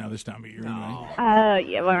anything right now this time of year. Anyway.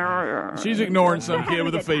 Yeah. She's ignoring some kid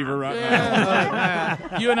with a fever right now.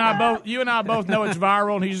 You and I both know it's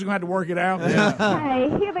viral, and he's just gonna have to work it out. Hey,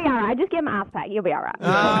 he'll be all right. Just give him an ice pack. He'll be all right.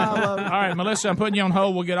 All right, Melissa, I'm putting you on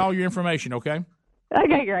hold. We'll get all your information, okay?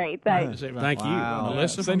 Okay, great. Thanks. Thank you,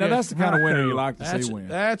 Melissa. See, now that's the kind of winner you like to see win.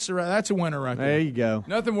 That's a winner right there. There you go.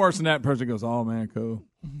 Nothing worse than that person goes, "Oh man, cool."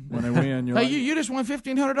 When they win, you're hey, like, you just won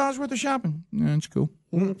 $1,500 worth of shopping. That's cool.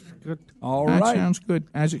 Good. All that right. sounds good,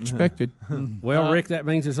 as expected. Well, Rick, that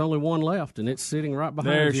means there's only one left, and it's sitting right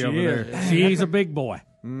behind There you she over is. there. She's a big boy.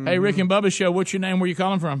 Hey, Rick and Bubba Show, what's your name? Where you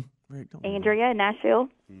calling from? Andrea, Nashville.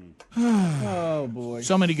 Oh, boy.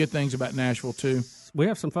 So many good things about Nashville, too. We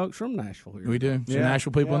have some folks from Nashville here. We do. Some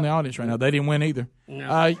Nashville people in the audience right now. They didn't win either.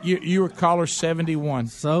 No. You were caller 71.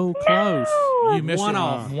 So close. You missed one it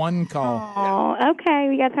off. One call. Oh, okay.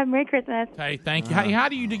 We guys have Merry Christmas. Hey, thank you. Hey, how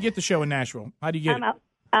do you get the show in Nashville? How do you get it?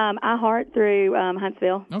 I heart through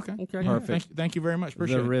Huntsville. Okay. Perfect. Thank you very much.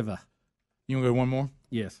 Appreciate The it. river. You want to go one more?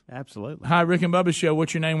 Yes. Absolutely. Hi, Rick and Bubba Show.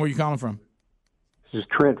 What's your name? Where you calling from? This is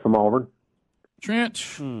Trent from Auburn. Trent.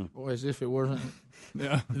 Boy, as if it wasn't.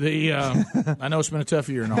 I know it's been a tough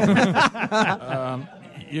year and all.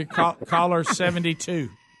 You caller 72.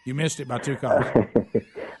 You missed it by 2 calls.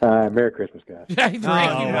 Merry Christmas, guys. Hey, thank you.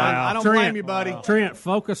 Wow. I don't blame you, buddy. Trent,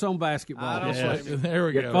 focus on basketball. There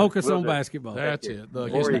we go. Focus on basketball. That's it.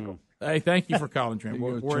 Look, Eagle. hey, thank you for calling, Trent.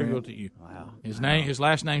 We're eagle to you. Wow. His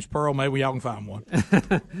last name's Pearl. Maybe y'all can find one.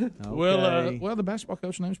 Okay. Well, the basketball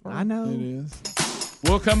coach's name's Pearl. I know. It is.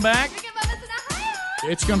 We'll come back.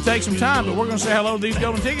 It's going to take some time, but we're going to say hello to these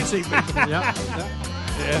golden ticket seat people.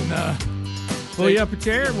 And pull you up a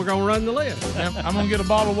chair, and we're going to run the list. I'm going to get a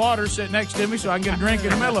bottle of water sit next to me so I can get a drink in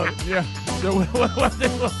the middle of it. Yeah. So we'll do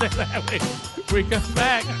that. We come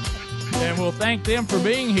back, and we'll thank them for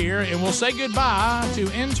being here, and we'll say goodbye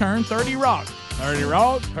to intern 30 Rock. 30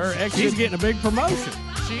 Rock, her ex. She's getting a big promotion.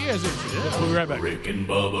 She is. We'll be right back. Rick and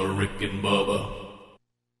Bubba, Rick and Bubba.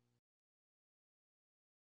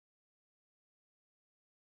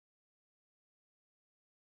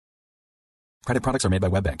 Credit products are made by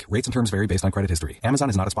WebBank. Rates and terms vary based on credit history.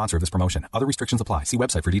 Amazon is not a sponsor of this promotion. Other restrictions apply. See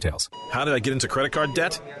website for details. How did I get into credit card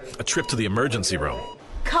debt? A trip to the emergency room.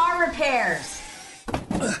 Car repairs.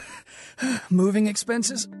 Moving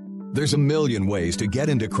expenses. There's a million ways to get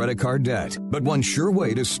into credit card debt, but one sure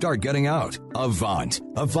way to start getting out. Avant.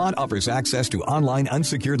 Avant offers access to online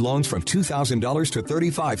unsecured loans from $2,000 to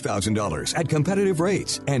 $35,000 at competitive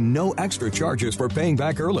rates and no extra charges for paying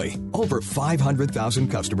back early. Over 500,000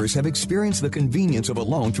 customers have experienced the convenience of a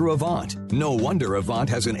loan through Avant. No wonder Avant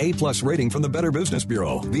has an A+ rating from the Better Business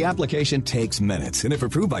Bureau. The application takes minutes, and if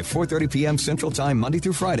approved by 4:30 p.m. Central Time Monday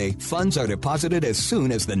through Friday, funds are deposited as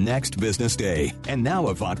soon as the next business day. And now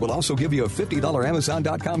Avant will also give you a $50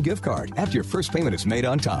 Amazon.com gift card after your first payment is made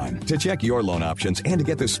on time. To check your loan options and to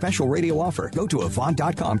get this special radio offer, go to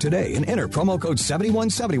Avant.com today and enter promo code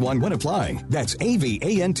 7171 when applying. That's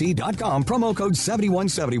AVANT.com, promo code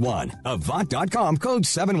 7171. Avant.com, code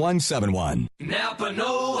 7171. Napa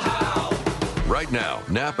know-how. Right now,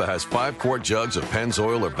 Napa has 5-quart jugs of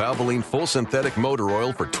Pennzoil or Valvoline full synthetic motor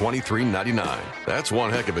oil for $23.99. That's one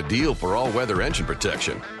heck of a deal for all-weather engine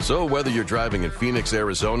protection. So whether you're driving in Phoenix,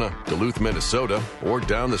 Arizona, Duluth, Minnesota, or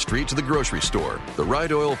down the street to the grocery store, the right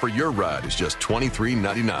oil for your ride is just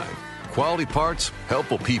 $23.99. Quality parts,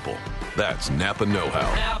 helpful people. That's Napa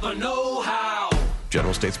know-how. Napa know-how.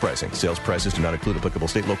 General States pricing. Sales prices do not include applicable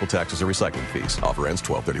state, local taxes, or recycling fees. Offer ends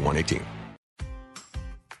 12/31/18.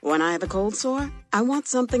 When I have a cold sore, I want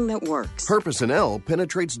something that works. Herpecin L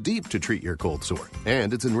penetrates deep to treat your cold sore,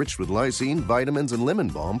 and it's enriched with lysine, vitamins, and lemon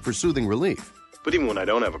balm for soothing relief. But even when I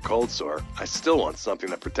don't have a cold sore, I still want something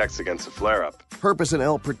that protects against a flare-up. Herpecin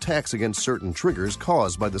L protects against certain triggers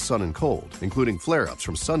caused by the sun and cold, including flare-ups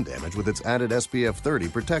from sun damage with its added SPF 30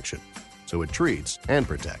 protection. So it treats and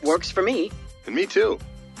protects. Works for me. And me too.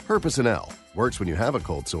 Herpecin L works when you have a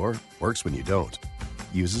cold sore, works when you don't.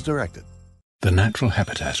 Use as directed. The natural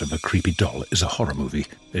habitat of a creepy doll is a horror movie.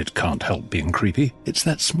 It can't help being creepy. It's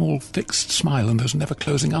that small, fixed smile and those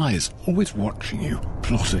never-closing eyes, always watching you,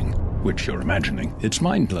 plotting, which you're imagining. It's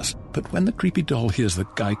mindless. But when the creepy doll hears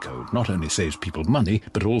that Geico not only saves people money,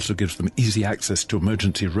 but also gives them easy access to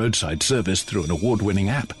emergency roadside service through an award-winning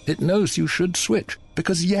app, it knows you should switch.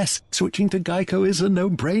 Because yes, switching to Geico is a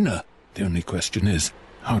no-brainer. The only question is,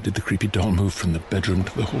 how did the creepy doll move from the bedroom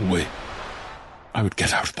to the hallway? I would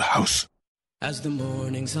get out of the house. As the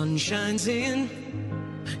morning sun shines in,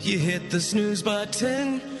 you hit the snooze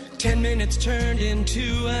button. 10 minutes turned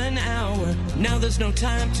into an hour. Now there's no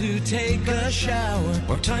time to take a shower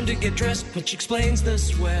or time to get dressed, which explains the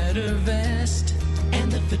sweater vest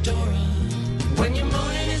and the fedora. When your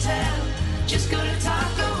morning is hell, just go to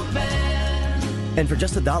Taco Bell. And for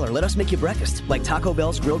just $1, let us make you breakfast, like Taco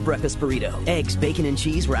Bell's grilled breakfast burrito. Eggs, bacon, and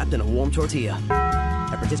cheese wrapped in a warm tortilla.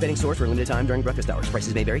 At participating stores for a limited time during breakfast hours.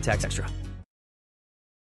 Prices may vary, tax extra.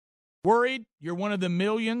 Worried you're one of the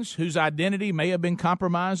millions whose identity may have been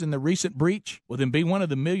compromised in the recent breach? Well, then be one of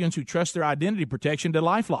the millions who trust their identity protection to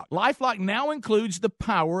LifeLock. LifeLock now includes the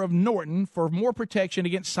power of Norton for more protection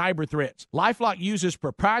against cyber threats. LifeLock uses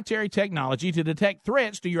proprietary technology to detect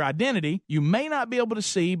threats to your identity you may not be able to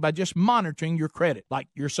see by just monitoring your credit, like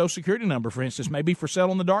your Social Security number, for instance, may be for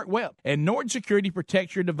sale on the dark web. And Norton Security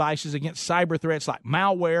protects your devices against cyber threats like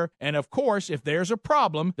malware. And, of course, if there's a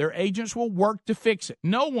problem, their agents will work to fix it.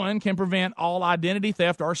 No one can prevent all identity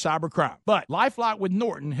theft or cybercrime. But LifeLock with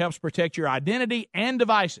Norton helps protect your identity and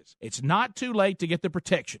devices. It's not too late to get the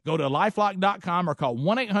protection. Go to LifeLock.com or call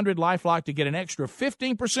 1-800-LifeLock to get an extra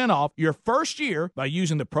 15% off your first year by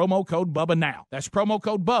using the promo code BUBBA now. That's promo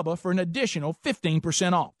code BUBBA for an additional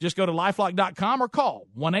 15% off. Just go to LifeLock.com or call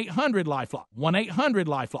 1-800-LifeLock.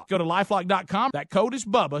 1-800-LifeLock. Go to LifeLock.com. That code is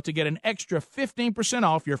BUBBA to get an extra 15%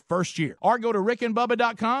 off your first year. Or go to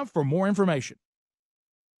RickandBubba.com for more information.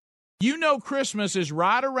 You know Christmas is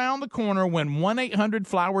right around the corner when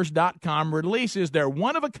 1-800-Flowers.com releases their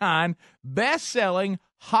one-of-a-kind, best-selling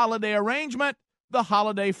holiday arrangement, the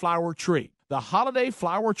Holiday Flower Tree. The Holiday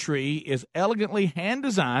Flower Tree is elegantly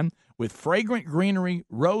hand-designed with fragrant greenery,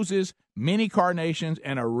 roses, mini carnations,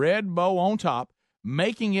 and a red bow on top,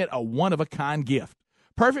 making it a one-of-a-kind gift.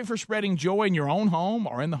 Perfect for spreading joy in your own home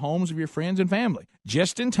or in the homes of your friends and family,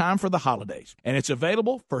 just in time for the holidays. And it's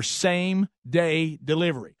available for same-day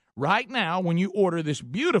delivery. Right now, when you order this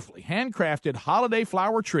beautifully handcrafted holiday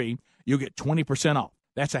flower tree, you'll get 20% off.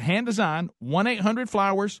 That's a hand-designed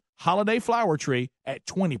 1-800-Flowers holiday flower tree at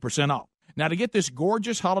 20% off. Now, to get this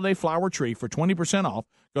gorgeous holiday flower tree for 20% off,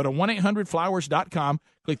 go to 1-800-Flowers.com,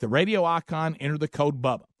 click the radio icon, enter the code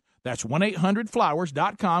BUBBA. That's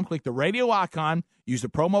 1-800-Flowers.com, click the radio icon, use the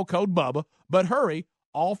promo code BUBBA, but hurry,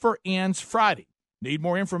 offer ends Friday. Need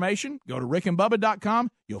more information? Go to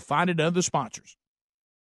rickandbubba.com. You'll find it under the sponsors.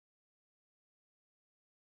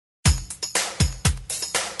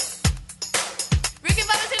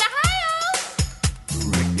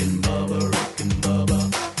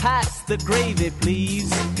 Pass the gravy,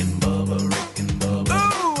 please.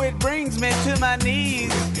 my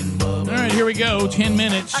knees. All right, here we go. 10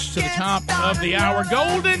 minutes to the top of the hour.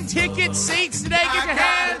 Golden ticket seats today. Get your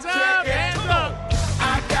hands up. Hands up.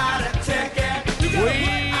 I got a ticket.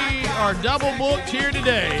 We are double booked here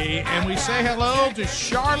today, and we say hello to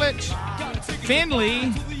Charlotte,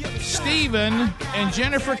 Finley, Stephen, and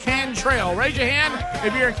Jennifer Cantrell. Raise your hand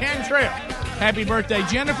if you're a Cantrell. Happy birthday,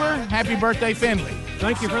 Jennifer. Happy birthday, Finley.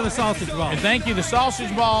 Thank you for the sausage balls. And thank you. The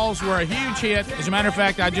sausage balls were a huge hit. As a matter of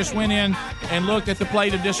fact, I just went in and looked at the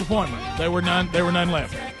plate of disappointment. There were none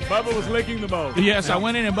left. Bubba was licking the bowl. Yes, I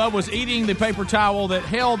went in and Bubba was eating the paper towel that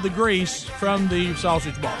held the grease from the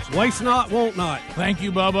sausage balls. Waste not, want not. Thank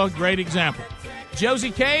you, Bubba. Great example. Josie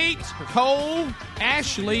Kate, Cole,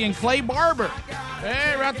 Ashley, and Clay Barber.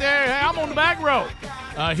 Hey, right there. Hey, I'm on the back row.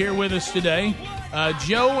 Here with us today.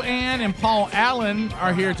 Joanne and Paul Allen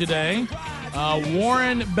are here today.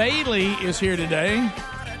 Warren Bailey is here today.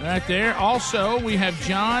 Right there. Also, we have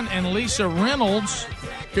John and Lisa Reynolds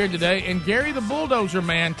here today. And Gary the Bulldozer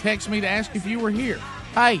Man texted me to ask if you were here.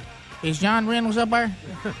 Hey, is John Reynolds up there?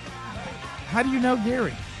 How do you know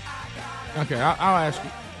Gary? Okay, I'll ask you.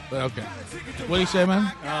 Okay. What did he say,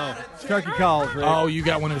 man? Oh, it's turkey calls, Rick. Oh, you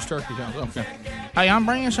got one of those turkey calls. Okay. Hey, I'm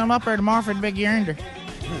bringing some up there tomorrow for the big year-ender.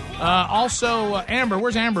 Also, Amber.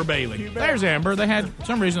 Where's Amber Bailey? There's Amber. They had, for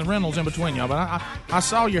some reason, Reynolds in between y'all. But I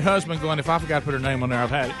saw your husband going, if I forgot to put her name on there, I've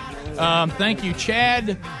had it. Thank you.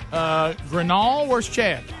 Chad Grenall. Where's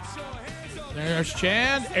Chad? There's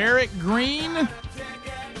Chad. Eric Green.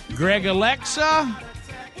 Greg Alexa.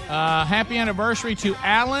 Happy anniversary to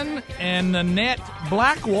Alan and Nanette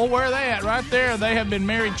Blackwell. Where are they at? Right there. They have been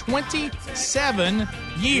married 27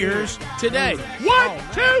 years today. 1,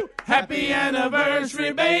 2. Happy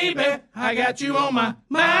anniversary, baby. I got you on my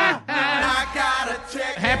mind.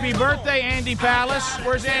 Happy birthday, Andy Palace.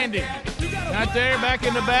 Where's Andy? Right there, back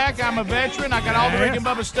in the back. I'm a veteran. I got all the Rick and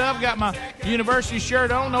Bubba stuff. Got my university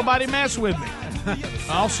shirt on. Nobody mess with me.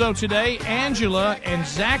 Also today, Angela and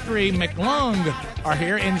Zachary McLung are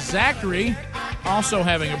here. And Zachary also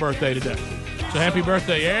having a birthday today. So happy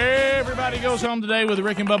birthday. Everybody goes home today with a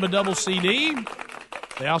Rick and Bubba double CD.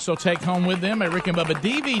 They also take home with them a Rick and Bubba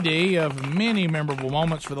DVD of many memorable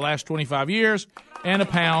moments for the last 25 years and a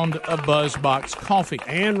pound of BuzzBox coffee.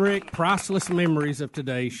 And, Rick, priceless memories of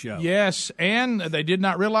today's show. Yes, and they did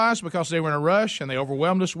not realize because they were in a rush and they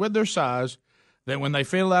overwhelmed us with their size that when they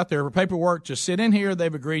filled out their paperwork to sit in here,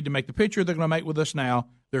 they've agreed to make the picture they're going to make with us now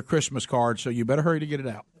their Christmas card, so you better hurry to get it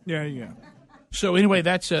out. Yeah, you go. So anyway,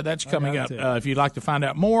 that's coming up. If you'd like to find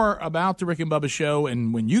out more about the Rick and Bubba show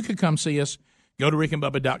and when you could come see us, go to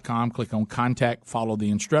rickandbubba.com, click on Contact, follow the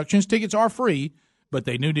instructions. Tickets are free, but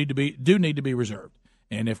they do need to be reserved.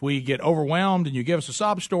 And if we get overwhelmed and you give us a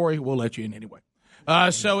sob story, we'll let you in anyway.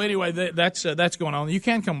 So anyway, that's going on. You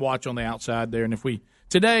can come watch on the outside there. And if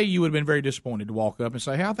today you would have been very disappointed to walk up and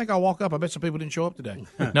say, hey, I think I'll walk up. I bet some people didn't show up today.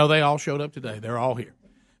 No, they all showed up today. They're all here.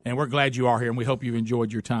 And we're glad you are here, and we hope you've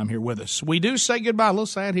enjoyed your time here with us. We do say goodbye. A little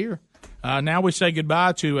sad here. Now we say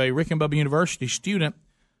goodbye to a Rick and Bubba University student,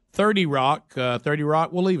 30 Rock. 30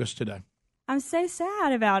 Rock will leave us today. I'm so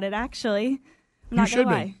sad about it, actually. I'm not going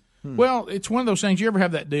to lie. Well, it's one of those things. You ever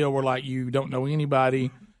have that deal where, like, you don't know anybody,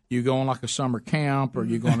 you go on, like, a summer camp, or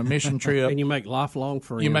you go on a mission trip. And you make lifelong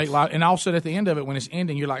friends. And also at the end of it, when it's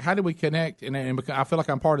ending, you're like, how did we connect? And because I feel like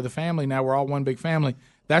I'm part of the family now. We're all one big family.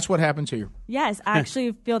 That's what happens here. Yes, I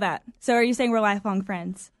actually feel that. So are you saying we're lifelong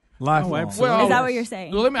friends? Lifelong. Well, is that what you're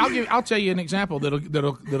saying? Well, I'll tell you an example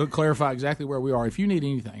that'll clarify exactly where we are. If you need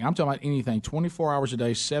anything, I'm talking about anything, 24 hours a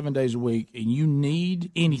day, 7 days a week, and you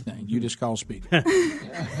need anything, you just call Speedy.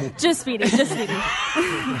 Just Speedy.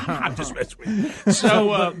 I'm just messing with you.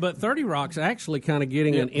 So, but 30 Rock's actually kind of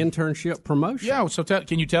getting an internship promotion. Yeah. So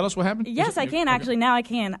can you tell us what happened? Yes, I can actually. Now I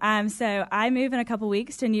can. So I move in a couple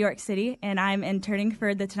weeks to New York City, and I'm interning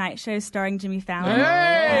for The Tonight Show starring Jimmy Fallon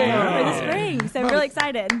for the spring. So I'm really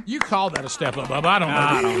excited. You called that a step up, Bubba. I don't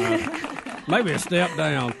know. Maybe a step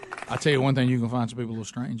down. I'll tell you one thing, you can find some people a little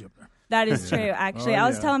strange up there. That is true, actually. I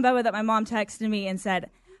was telling Bubba that my mom texted me and said,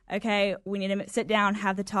 okay, we need to sit down,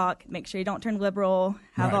 have the talk, make sure you don't turn liberal,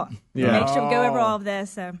 make sure we go over all of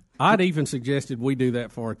this. So I'd even suggested we do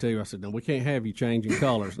that for her, too. I said, no, we can't have you changing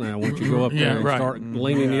colors now once you go up there and start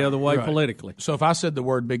leaning the other way politically. So if I said the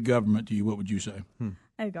word big government to you, what would you say?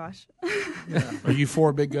 Oh, gosh. Are you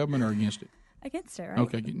for big government or against it? Against her, right?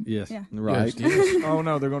 Okay. Yes. Yeah. Right. Yes. Oh,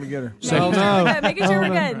 no, they're going to get her. Making sure we're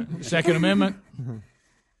good. Second Amendment?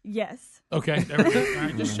 Yes. Okay. There we go. All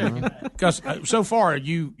right, just checking. Because so far,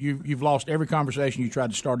 you've lost every conversation you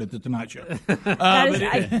tried to start at the Tonight Show.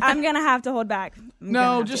 I'm going to have to hold back.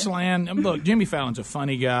 Just land. Look, Jimmy Fallon's a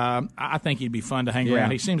funny guy. I think he'd be fun to hang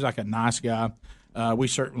around. He seems like a nice guy. We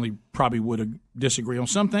certainly probably would disagree on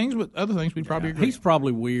some things, but other things we'd probably agree. He's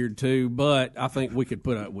probably weird too, but I think we could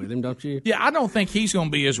put up with him, don't you? Yeah, I don't think he's going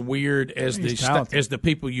to be as weird as the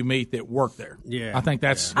people you meet that work there. Yeah, I think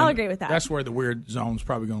that's. I'll agree with that. That's where the weird zone's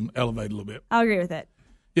probably going to elevate a little bit. I'll agree with it.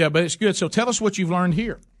 Yeah, but it's good. So tell us what you've learned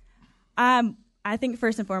here. I think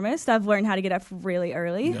first and foremost, I've learned how to get up really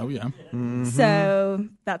early. Oh, yeah. Mm-hmm. So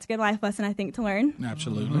that's a good life lesson, I think, to learn.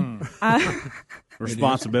 Absolutely.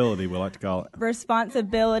 Responsibility, we like to call it.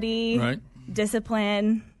 Responsibility, right.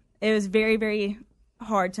 Discipline. It was very, very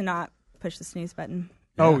hard to not push the snooze button.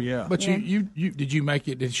 Yeah. Oh, yeah. But you did you make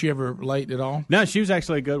it? Did she ever late at all? No, she was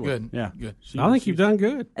actually a good one. Good. Yeah. Good. I think you've done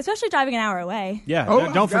good. Especially driving an hour away. Yeah.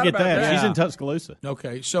 Oh, don't forget that. that. She's in Tuscaloosa.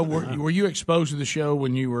 Okay. So were you exposed to the show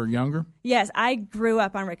when you were younger? Yes, I grew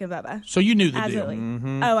up on Rick and Bubba. So you knew the Absolutely. deal.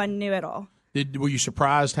 Mm-hmm. Oh, I knew it all. Were you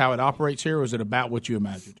surprised how it operates here, or was it about what you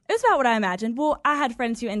imagined? It was about what I imagined. Well, I had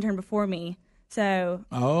friends who interned before me, so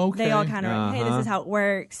they all kind of were like, hey, this is how it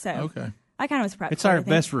works. So I kind of was prepped. It's our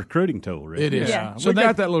best recruiting tool, Rick. It is. Yeah. So we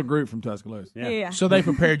got that little group from Tuscaloosa. Yeah. So they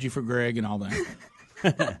prepared you for Greg and all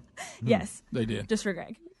that. Yes. They did. Just for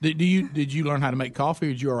Greg. Did you learn how to make coffee, or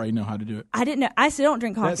did you already know how to do it? I didn't know. I still don't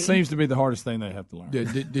drink coffee. That seems to be the hardest thing they have to learn.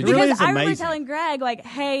 Because I remember telling Greg, like,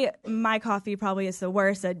 hey, my coffee probably is the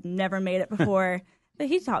worst. I'd never made it before. But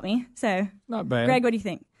he taught me. So not bad. Greg, what do you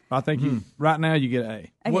think? I think you right now you get an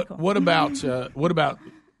A. Okay, cool.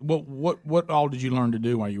 What all did you learn to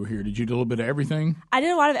do while you were here? Did you do a little bit of everything? I did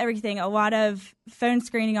a lot of everything. A lot of phone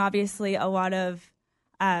screening, obviously. A lot of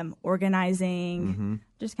organizing.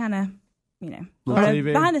 Just kind of, a lot of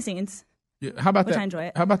behind the scenes. Yeah. How about which that? I enjoy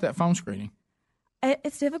it. How about that phone screening?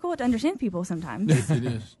 It's difficult to understand people sometimes. It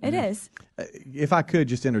is. It is. If I could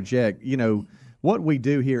just interject, what we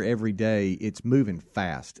do here every day, it's moving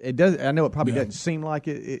fast. It does. I know it probably doesn't seem like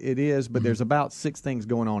it is, but there's about 6 things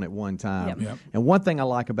going on at one time. Yep. And one thing I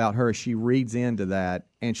like about her is she reads into that,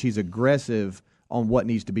 and she's aggressive on what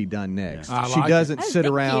needs to be done next. Yeah. She doesn't sit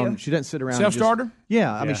around. She doesn't sit around. Self-starter?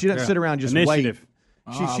 Yeah, I mean, she doesn't sit around just wait.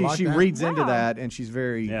 She that. reads into that, and she's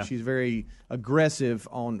very aggressive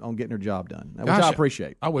on getting her job done, which I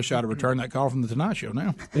appreciate. I wish I'd have returned that call from the Tonight Show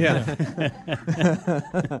now. Yeah.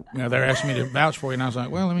 They're asking me to vouch for you, and I was like,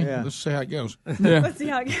 well, let's see how it goes. Let's see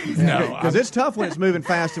how it goes. No, because it's tough when it's moving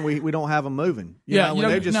fast and we don't have them moving. When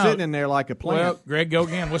they're just sitting in there like a plant. Well, Greg, go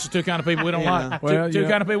again. What's the 2 kind of people we don't like? Two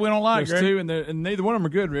kind of people we don't like, There's Greg. 2, and neither one of them are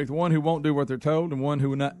good, Rick. The one who won't do what they're told, and one who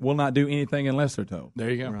will not do anything unless they're told. There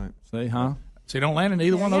you go. Right. See, huh? So you don't land in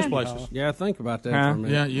either one of those places. Yeah, think about that for a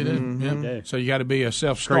minute. Yeah, you do. Yeah. So you got to be a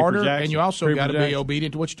self-starter, and you also got to be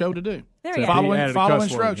obedient to what you're told to do. There you go. Follow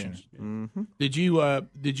instructions. Did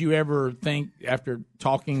you ever think, after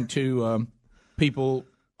talking to people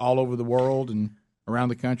all over the world and around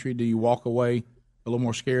the country, do you walk away a little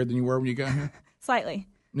more scared than you were when you got here? Slightly.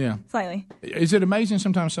 Yeah. Slightly. Is it amazing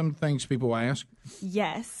sometimes some things people ask?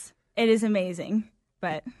 Yes, it is amazing.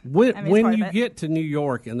 But when you get to New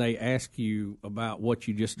York and they ask you about what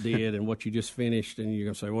you just did and what you just finished, and you're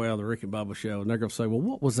going to say, well, the Rick and Bubba Show, and they're going to say, well,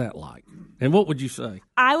 what was that like? And what would you say?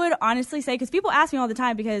 I would honestly say, because people ask me all the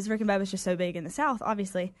time, because Rick and Bubba is just so big in the South,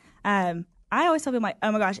 obviously. I always tell people, like,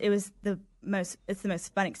 oh my gosh, it's the most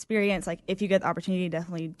fun experience. Like, if you get the opportunity,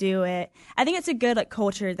 definitely do it. I think it's a good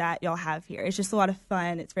culture that y'all have here. It's just a lot of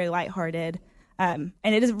fun. It's very lighthearted, and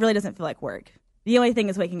it really doesn't feel like work. The only thing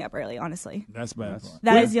is waking up early, honestly. That's the bad part.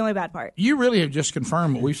 That is the only bad part. You really have just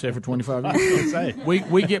confirmed what we've said for 25 years.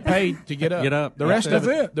 We get paid to get up. Get up. The rest of it's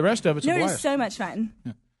a blast. It's so much fun.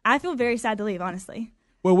 Yeah. I feel very sad to leave, honestly.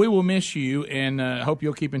 Well, we will miss you, and hope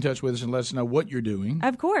you'll keep in touch with us and let us know what you're doing.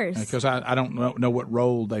 Of course. Because I don't know what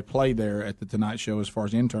role they play there at the Tonight Show as far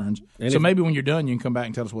as interns. So maybe when you're done, you can come back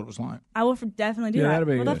and tell us what it was like. I will definitely do that.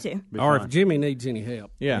 We'd love to. Or if Jimmy needs any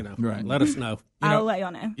help, right. Let us know. I'll let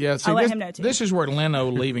y'all know. Yeah, I'll let him know, too. This is where Leno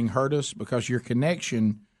leaving hurt us, because your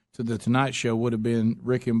connection to the Tonight Show would have been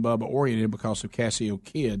Rick and Bubba oriented because of Cassie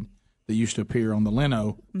O'Kidd that used to appear on the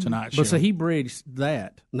Leno Tonight Show. But so he bridged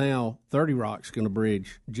that. Now 30 Rock's going to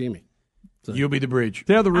bridge Jimmy. So you'll be the bridge.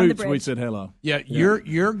 Tell the Roots we said hello. Yeah,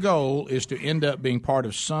 your goal is to end up being part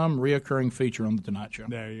of some reoccurring feature on the Tonight Show.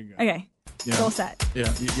 There you go. Okay. Yeah. Goal set.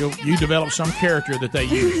 Yeah, you develop some character that they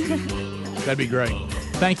use. That'd be great.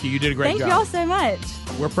 Thank you. You did a great job. Thank y'all so much.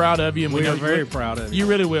 We're proud of you. And we are very proud of you. You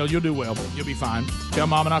really will. You'll do well. You'll be fine. Tell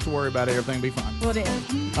Mama not to worry about it. Everything will be fine. Will do.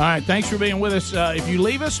 All right. Thanks for being with us. If you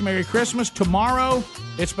leave us, Merry Christmas. Tomorrow,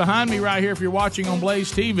 it's behind me right here if you're watching on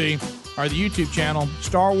Blaze TV or the YouTube channel.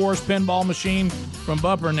 Star Wars pinball machine from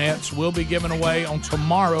Buppernets will be given away on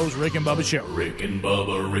tomorrow's Rick and Bubba Show. Rick and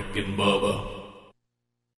Bubba, Rick and Bubba.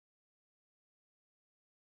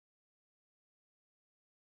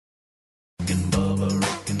 Rick and Bubba.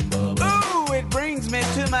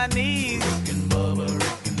 my knees.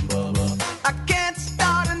 I can't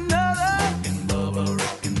start another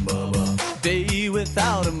day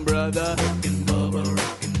without him, brother.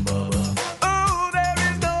 Oh, there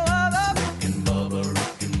is no other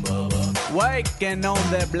waking on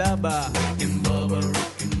that blubber.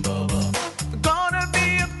 Gonna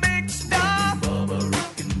be a big star.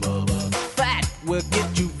 That will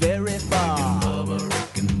get you very far.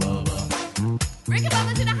 Rick and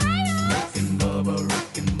Bubba's in the house.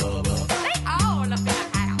 They all up in the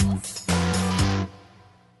house.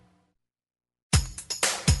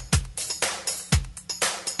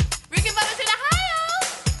 Rick and Bubba's in the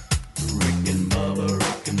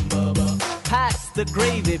house. Pass the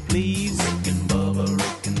gravy, please.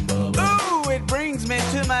 Ooh, it brings me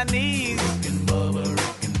to my knees.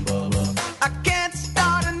 I can't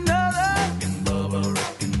start another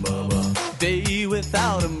day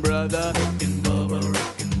without him, brother.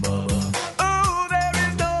 Oh, there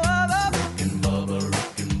is no other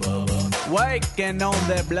waking on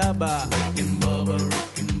that blubber.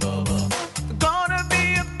 Gonna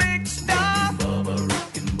be a big star.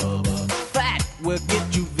 That will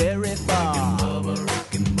get you very far.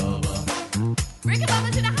 Rick and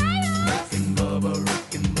Bubba's in the house.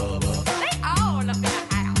 They all up in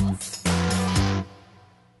the house.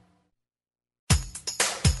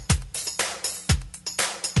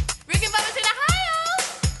 Rick and Bubba's in the house.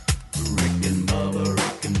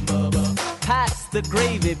 Pass the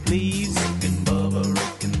gravy, please.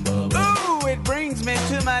 Ooh, it brings me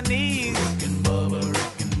to my knees.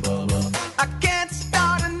 I can't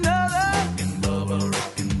start another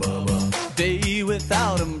day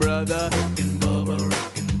without him, brother.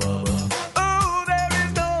 Oh, there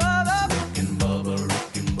is no other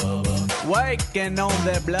waking on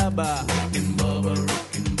that blubber.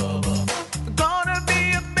 Gonna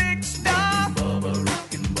be a big star.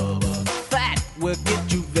 That will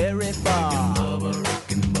get you very far.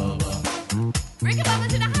 Rick and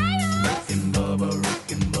Bubba's in the house.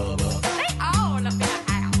 They all up in the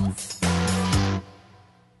house.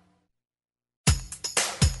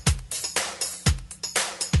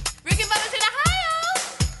 Rick and Bubba's in the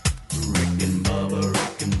house.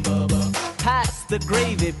 Pass the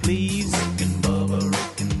gravy, please.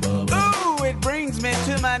 Ooh, it brings me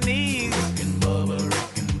to my knees.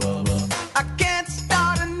 I can't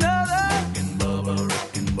start another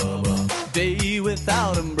day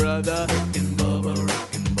without him, brother.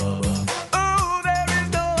 Oh, there is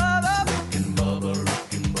no other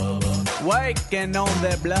waking on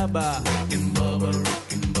that blubber.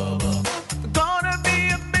 Gonna be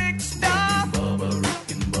a big star.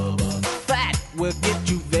 That will get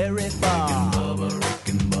you very far.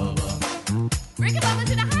 Rick and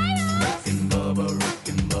Bubba's in the house.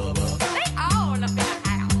 They all up in the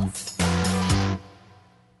house.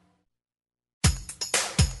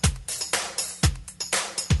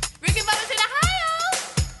 Rick and Bubba's in the house.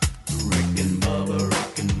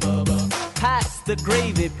 Pass the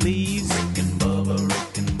gravy, please.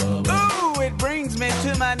 Ooh, it brings me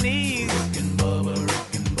to my knees.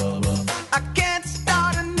 I can't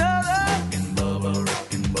start another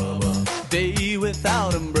day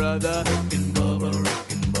without him, brother.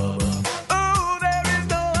 Oh, there is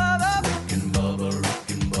no other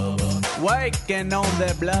waking on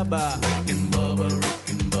that blubber.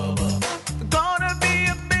 Gonna be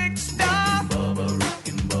a big star.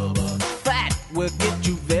 That will get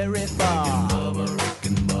you very far.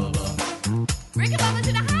 Rick and Bubba's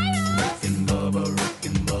in the house.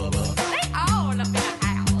 They all up in the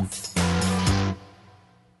house.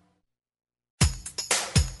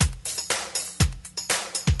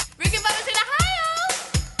 Rick and Bubba's in the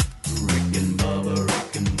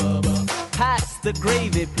house. Pass the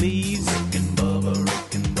gravy, please.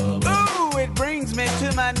 Ooh, it brings me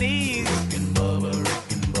to my knees.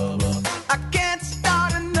 I can't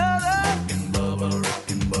start another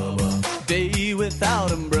day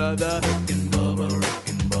without him, brother.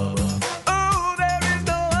 Oh, there is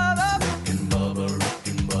no other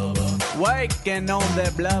waking on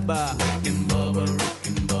that blubber.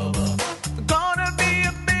 Gonna be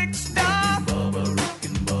a big star.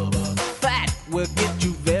 That will get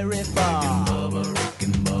you very far.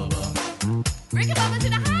 Rick and Bubba's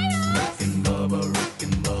in the house.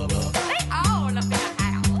 They all up in the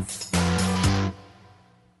house.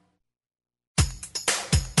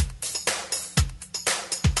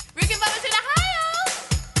 Rick and Bubba's in the house.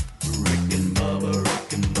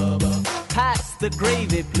 Pass the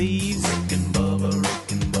gravy, please.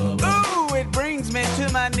 Ooh, it brings me to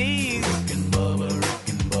my knees.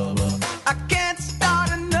 I can't start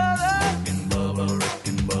another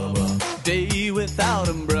day without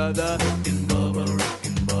him, brother.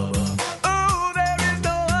 Oh, there is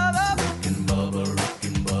no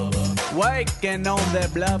Waking on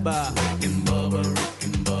that blubber. Rick and Bubba, Rick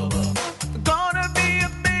and Bubba. Gonna be a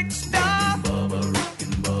big star. Rick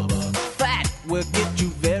and Bubba. Fat will get you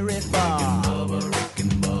very far. Rick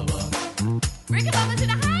and Bubba. Rick and Bubba's in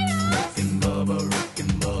the house. Rick and Bubba, Rick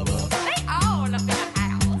and Bubba. They all up in the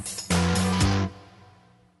house.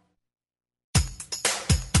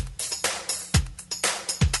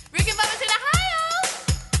 Rick and Bubba's in the house.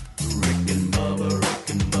 Rick and Bubba, Rick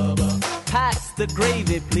and Bubba. Pass the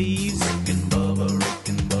gravy, please. Rick and Bubba, Rick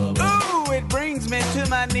and Bubba. Ooh, it brings me to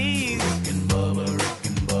my knees. Rick and Bubba, Rick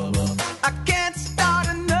and Bubba. I can't start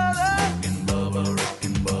another Rick and Bubba, Rick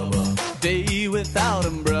and Bubba. day without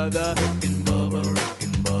 'em, brother. Rick and Bubba, Rick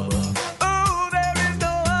and Bubba. Ooh, there is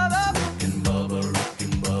no other. Rick and Bubba, Rick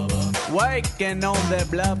and Bubba. Waking on that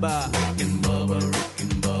blubber.